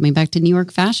idea of coming back to New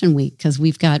York Fashion Week, because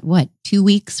we've got 2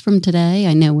 weeks from today.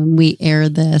 I know when we air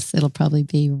this, it'll probably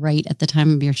be right at the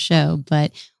time of your show,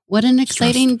 but what an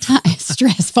exciting time.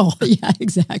 Stressful. Yeah,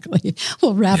 exactly.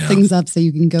 We'll wrap things up so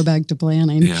you can go back to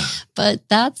planning. Yeah. But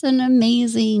that's an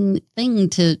amazing thing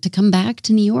to come back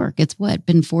to New York. It's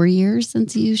been 4 years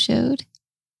since you showed?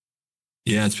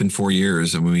 Yeah, it's been 4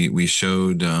 years, and we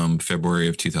showed February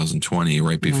of 2020,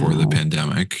 right before the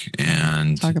pandemic,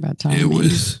 and talk about timing. It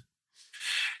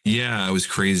was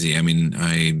crazy. I mean,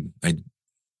 I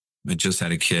just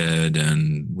had a kid,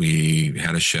 and we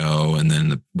had a show, and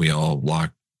then we all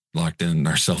locked in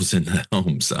ourselves in the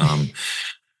homes.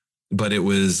 But it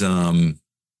was, I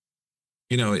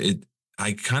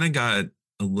kind of got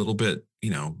a little bit.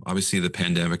 Obviously the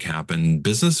pandemic happened.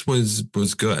 Business was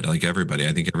good. Like everybody,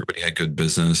 I think everybody had good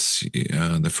business.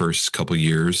 The first couple of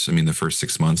years, the first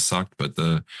 6 months sucked, but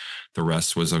the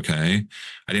rest was okay.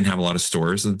 I didn't have a lot of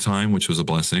stores at the time, which was a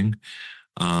blessing.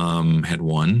 Had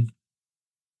one.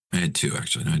 I had two,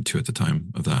 actually. I had two at the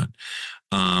time of that.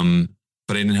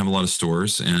 But I didn't have a lot of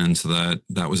stores, and so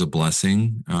that was a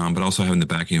blessing. But also having the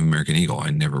backing of American Eagle,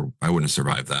 I wouldn't have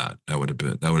survived that. That would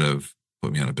have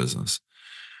put me out of business.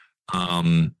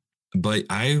 But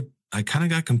I kind of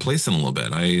got complacent a little bit.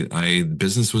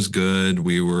 Business was good.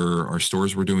 Our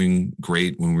stores were doing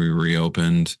great when we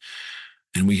reopened,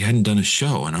 and we hadn't done a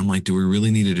show. And I'm like, do we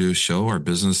really need to do a show? Our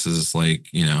business is like,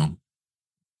 50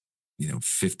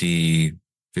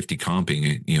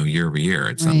 comping, year over year.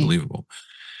 It's unbelievable.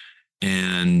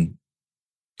 And,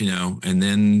 and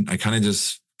then I kind of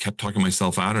just kept talking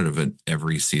myself out of it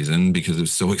every season because it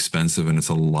was so expensive and it's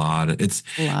a lot of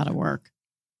work.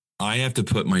 I have to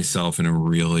put myself in a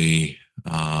really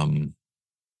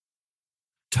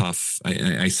tough,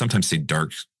 I sometimes say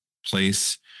dark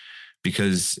place,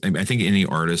 because I think any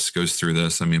artist goes through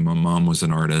this. My mom was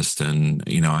an artist, and,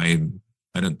 I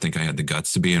don't think I had the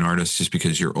guts to be an artist, just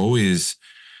because you're always,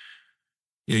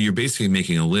 you're basically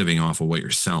making a living off of what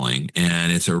you're selling.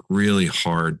 And it's a really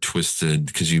hard, twisted,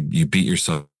 because you beat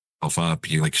yourself up.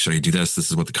 You're like, should I do this?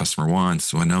 This is what the customer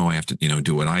wants. Well, no, I have to,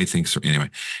 do what I think. So anyway,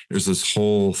 there's this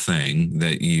whole thing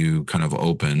that you kind of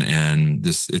open, and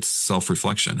it's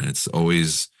self-reflection. It's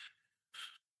always,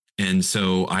 and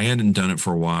so I hadn't done it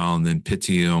for a while. And then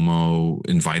Pitti Uomo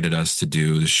invited us to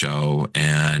do the show,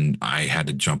 and I had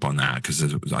to jump on that because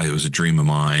it was a dream of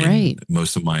mine. Right.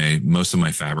 Most of my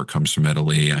fabric comes from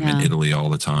Italy. I'm in Italy all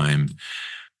the time.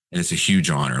 And it's a huge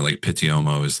honor. Like Pitti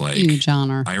Uomo is like huge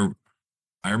honor.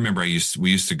 I remember we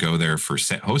used to go there for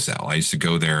wholesale. I used to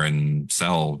go there and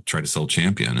try to sell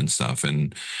Champion and stuff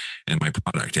and my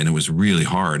product. And it was really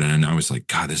hard. And I was like,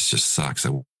 God, this just sucks.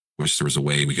 I wish there was a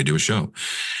way we could do a show.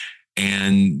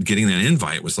 And getting that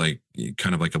invite was like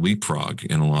kind of like a leapfrog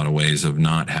in a lot of ways of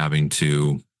not having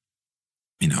to,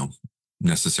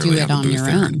 necessarily do it have a on booth your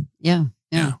there. own. Yeah.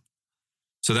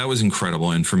 So that was incredible.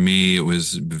 And for me, it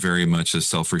was very much a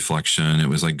self-reflection. It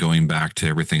was like going back to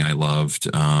everything I loved.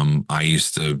 I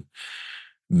used to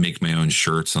make my own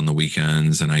shirts on the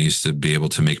weekends, and I used to be able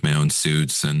to make my own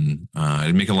suits, and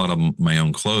I'd make a lot of my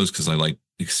own clothes because I like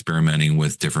experimenting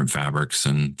with different fabrics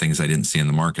and things I didn't see in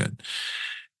the market.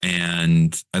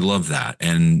 And I love that.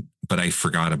 But I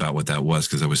forgot about what that was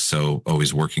because I was so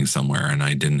always working somewhere, and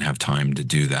I didn't have time to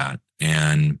do that.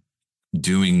 And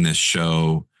doing this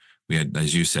show, we had,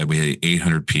 as you said, we had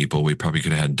 800 people. We probably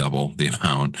could have had double the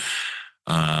amount.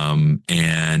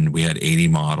 And we had 80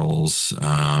 models.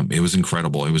 It was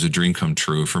incredible. It was a dream come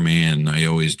true for me. And I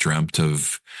always dreamt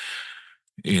of,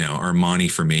 Armani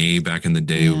for me back in the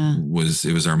day was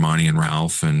Armani and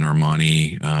Ralph and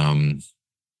Armani. I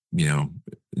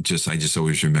just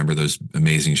always remember those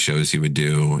amazing shows he would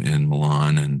do in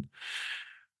Milan.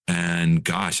 And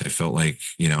gosh, I felt like,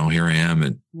 here I am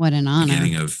at what an honor.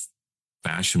 Beginning of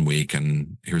Fashion Week,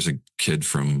 and here's a kid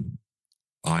from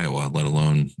Iowa, let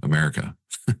alone America.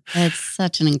 It's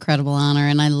such an incredible honor.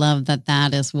 And I love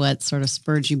that is what sort of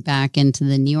spurred you back into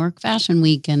the New York Fashion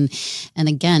Week. And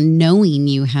again, knowing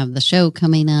you have the show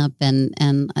coming up,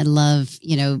 and I love,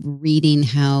 reading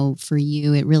how for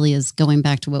you, it really is going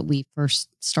back to what we first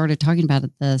started talking about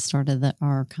at the start of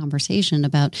our conversation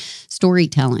about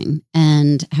storytelling,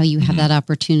 and how you have that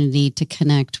opportunity to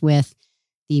connect with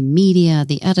the media,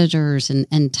 the editors,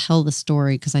 and tell the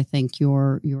story, because I think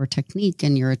your technique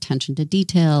and your attention to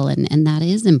detail and that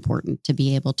is important to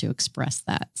be able to express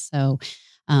that. So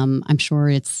I'm sure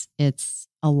it's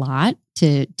a lot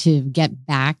to get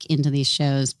back into these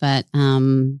shows, but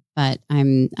I'm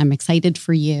excited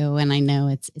for you, and I know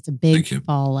it's a big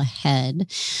fall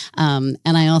ahead. And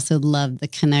I also love the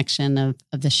connection of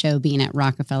the show being at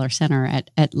Rockefeller Center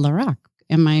at La Rock.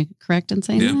 Am I correct in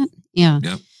saying that? Yeah.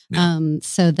 Yeah.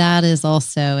 So that is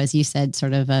also, as you said,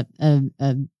 sort of a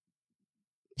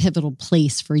pivotal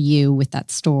place for you with that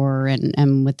store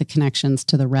and with the connections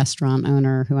to the restaurant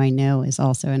owner, who I know is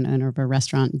also an owner of a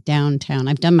restaurant downtown.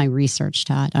 I've done my research,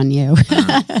 Todd, on you.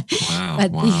 Wow.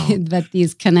 But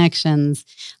these connections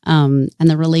and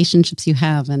the relationships you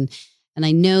have. And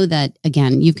I know that,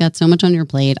 again, you've got so much on your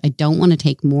plate. I don't want to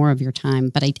take more of your time,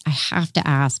 but I have to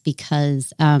ask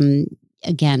because,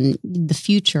 again, the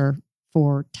future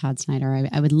for Todd Snyder,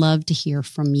 I would love to hear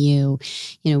from you.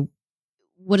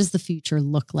 What does the future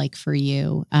look like for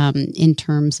you in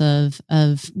terms of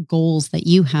goals that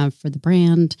you have for the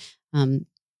brand?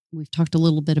 We've talked a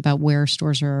little bit about where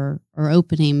stores are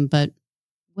opening, but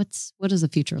what does the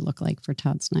future look like for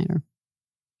Todd Snyder?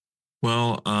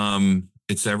 Well,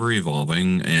 it's ever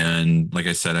evolving. And like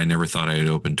I said, I never thought I would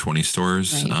open 20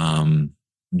 stores. Right.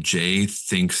 Jay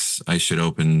thinks I should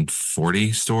open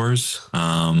 40 stores.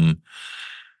 And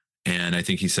I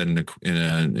think he said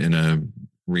in a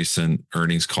recent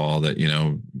earnings call that,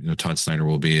 Todd Snyder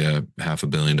will be a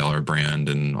 $500 million brand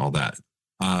and all that.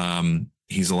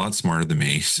 He's a lot smarter than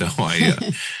me. So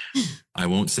I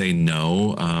won't say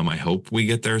no. I hope we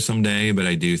get there someday, but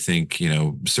I do think,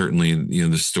 certainly,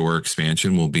 the store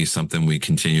expansion will be something we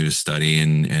continue to study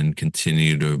and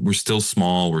continue to, we're still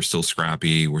small. We're still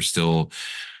scrappy. We're still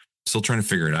trying to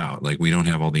figure it out. Like, we don't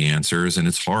have all the answers, and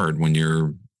it's hard when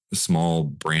you're a small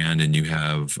brand and you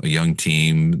have a young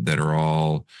team that are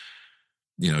all,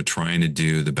 trying to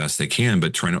do the best they can,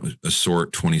 but trying to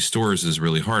assort 20 stores is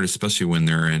really hard, especially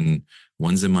when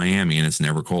one's in Miami and it's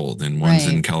never cold, and one's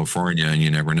in California and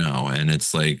you never know. And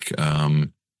it's like,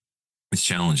 it's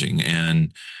challenging.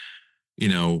 And,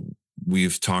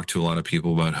 we've talked to a lot of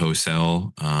people about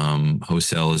wholesale.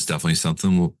 Wholesale is definitely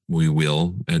something we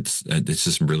will. It's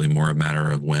just really more a matter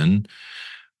of when.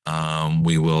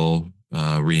 We will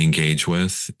re-engage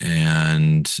with,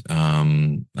 and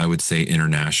I would say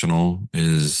international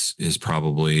is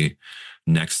probably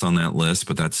next on that list,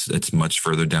 but it's much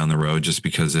further down the road, just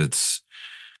because it's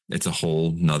a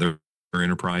whole nother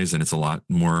enterprise and it's a lot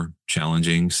more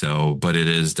challenging. So, but it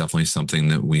is definitely something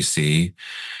that we see.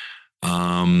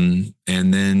 And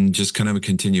then just kind of a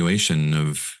continuation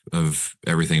of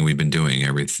everything we've been doing.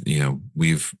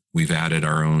 We've added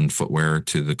our own footwear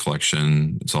to the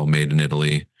collection. It's all made in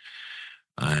Italy,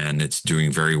 and it's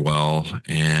doing very well.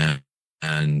 And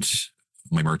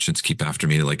my merchants keep after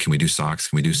me, like, can we do socks?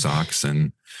 Can we do socks?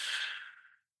 And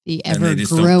the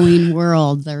ever-growing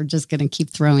world, they're just going to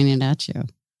keep throwing it at you.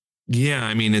 Yeah,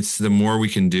 I mean, it's the more we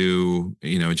can do.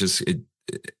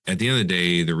 At the end of the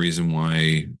day, the reason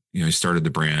why I started the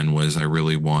brand was I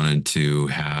really wanted to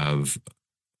have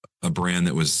a brand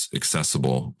that was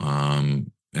accessible,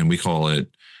 and we call it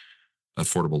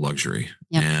affordable luxury.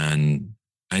 Yep. And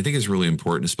I think it's really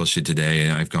important, especially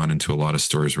today. I've gone into a lot of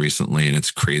stores recently, and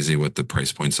it's crazy what the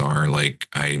price points are. Like,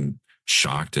 I'm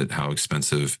shocked at how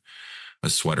expensive a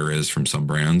sweater is from some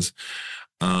brands.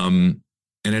 And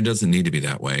it doesn't need to be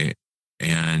that way.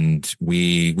 And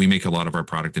we make a lot of our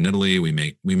product in Italy. We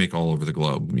make all over the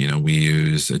globe. We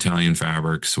use Italian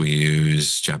fabrics. We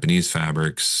use Japanese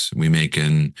fabrics. We make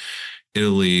in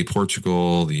Italy,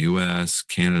 Portugal, the US,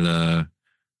 Canada,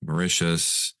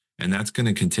 Mauritius. And that's going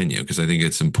to continue, because I think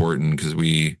it's important, because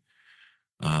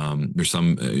there's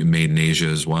some made in Asia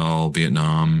as well,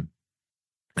 Vietnam.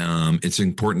 It's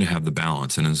important to have the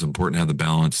balance, and it's important to have the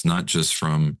balance, not just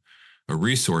from a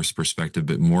resource perspective,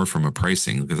 but more from a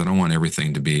pricing, because I don't want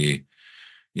everything to be,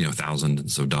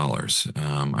 thousands of dollars.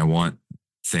 I want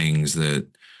things that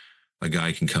a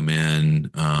guy can come in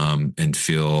and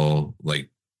feel like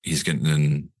he's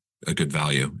getting a good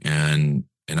value. And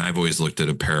I've always looked at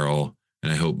apparel,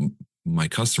 and I hope my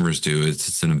customers do.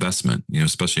 It's an investment,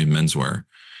 especially in menswear,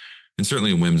 and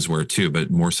certainly in women's wear too, but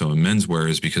more so in menswear,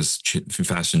 is because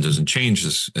fashion doesn't change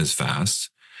as fast.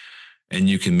 And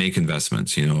you can make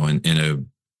investments, in a,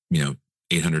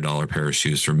 $800 pair of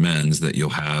shoes for men's that you'll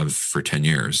have for 10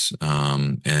 years.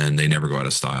 And they never go out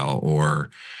of style, or,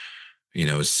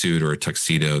 a suit or a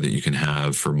tuxedo that you can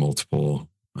have for multiple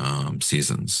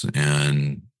seasons.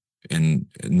 And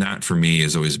that for me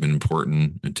has always been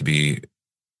important, to be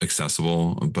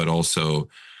accessible, but also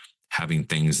having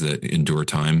things that endure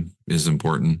time is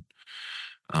important.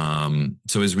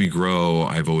 So as we grow,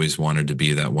 I've always wanted to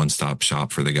be that one-stop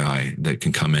shop for the guy that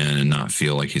can come in and not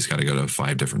feel like he's got to go to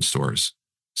 5 different stores.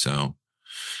 So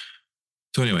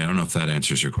anyway, I don't know if that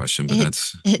answers your question, but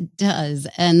it does.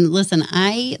 And listen,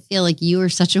 I feel like you are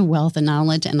such a wealth of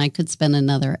knowledge, and I could spend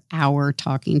another hour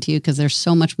talking to you because there's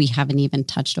so much we haven't even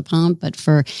touched upon. But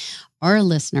for our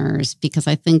listeners, because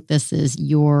I think this is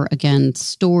your, again,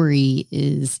 story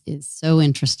is so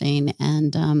interesting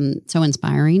and so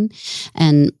inspiring.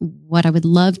 And what I would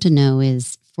love to know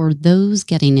is, for those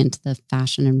getting into the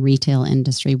fashion and retail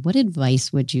industry, what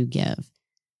advice would you give?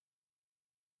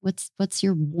 What's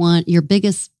your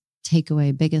biggest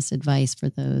takeaway, biggest advice for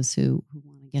those who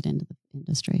want to get into the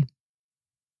industry?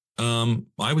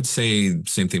 I would say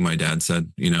same thing my dad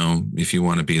said. If you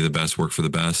want to be the best, work for the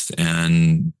best,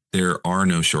 and there are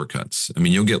no shortcuts. I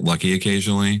mean, you'll get lucky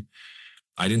occasionally.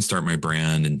 I didn't start my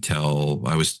brand until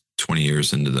I was 20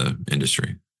 years into the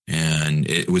industry. And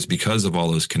it was because of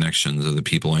all those connections of the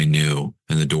people I knew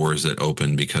and the doors that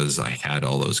opened because I had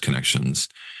all those connections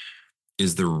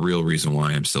is the real reason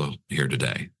why I'm still here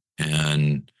today.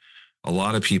 And a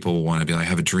lot of people want to be like, I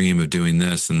have a dream of doing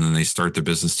this. And then they start their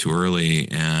business too early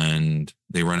and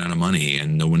they run out of money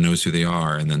and no one knows who they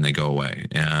are. And then they go away.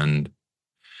 And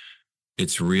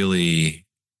it's really,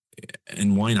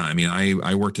 and why not? I mean,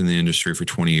 I worked in the industry for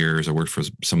 20 years. I worked for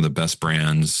some of the best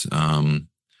brands. And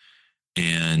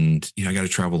I got to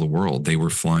travel the world. They were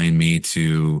flying me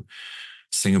to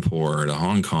Singapore, to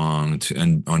Hong Kong,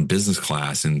 and on business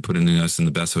class and putting us in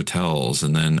the best hotels.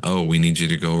 And then, we need you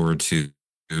to go over to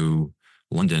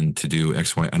London to do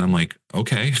X, Y. And I'm like,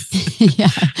 okay, yeah,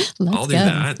 I'll do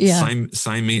that. Yeah.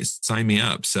 Sign me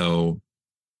up. So,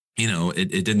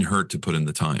 it didn't hurt to put in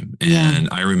the time. And Yeah.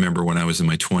 I remember when I was in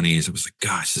my 20s, I was like,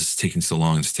 gosh, this is taking so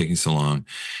long. It's taking so long.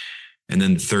 And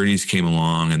then the 30s came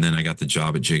along, and then I got the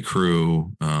job at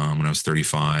J.Crew when I was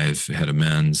 35, head of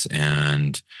men's.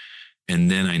 And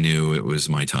then I knew it was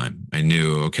my time. I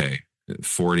knew, okay,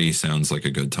 40 sounds like a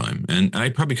good time. And I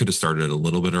probably could have started a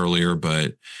little bit earlier,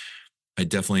 but I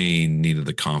definitely needed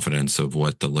the confidence of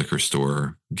what the liquor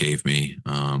store gave me.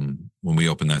 When we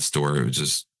opened that store, it was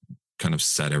just kind of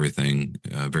set everything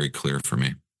very clear for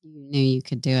me. You knew you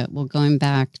could do it. Well, going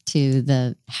back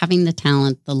to having the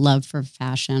talent, the love for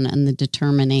fashion, and the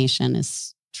determination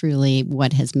is truly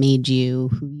what has made you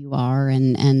who you are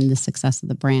and the success of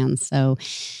the brand. So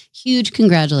huge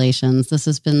congratulations. This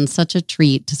has been such a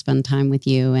treat to spend time with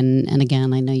you. And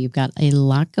again, I know you've got a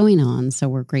lot going on, so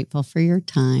we're grateful for your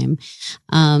time.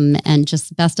 And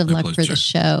just best of luck for the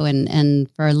show.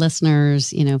 And for our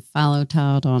listeners, follow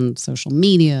Todd on social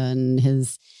media and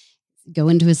go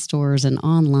into his stores and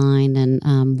online,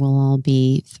 and we'll all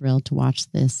be thrilled to watch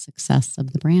the success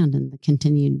of the brand and the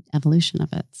continued evolution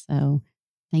of it. So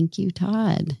thank you,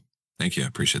 Todd. Thank you. I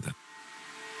appreciate that.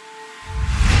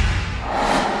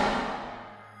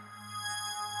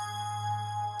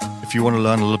 If you want to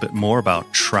learn a little bit more about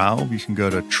Traub, you can go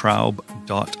to traub.io,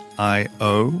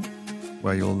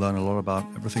 where you'll learn a lot about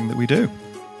everything that we do.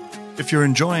 If you're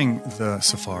enjoying the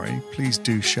safari, please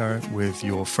do share it with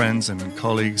your friends and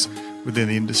colleagues within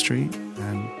the industry.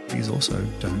 And please also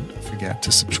don't forget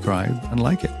to subscribe and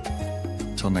like it.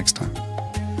 Until next time.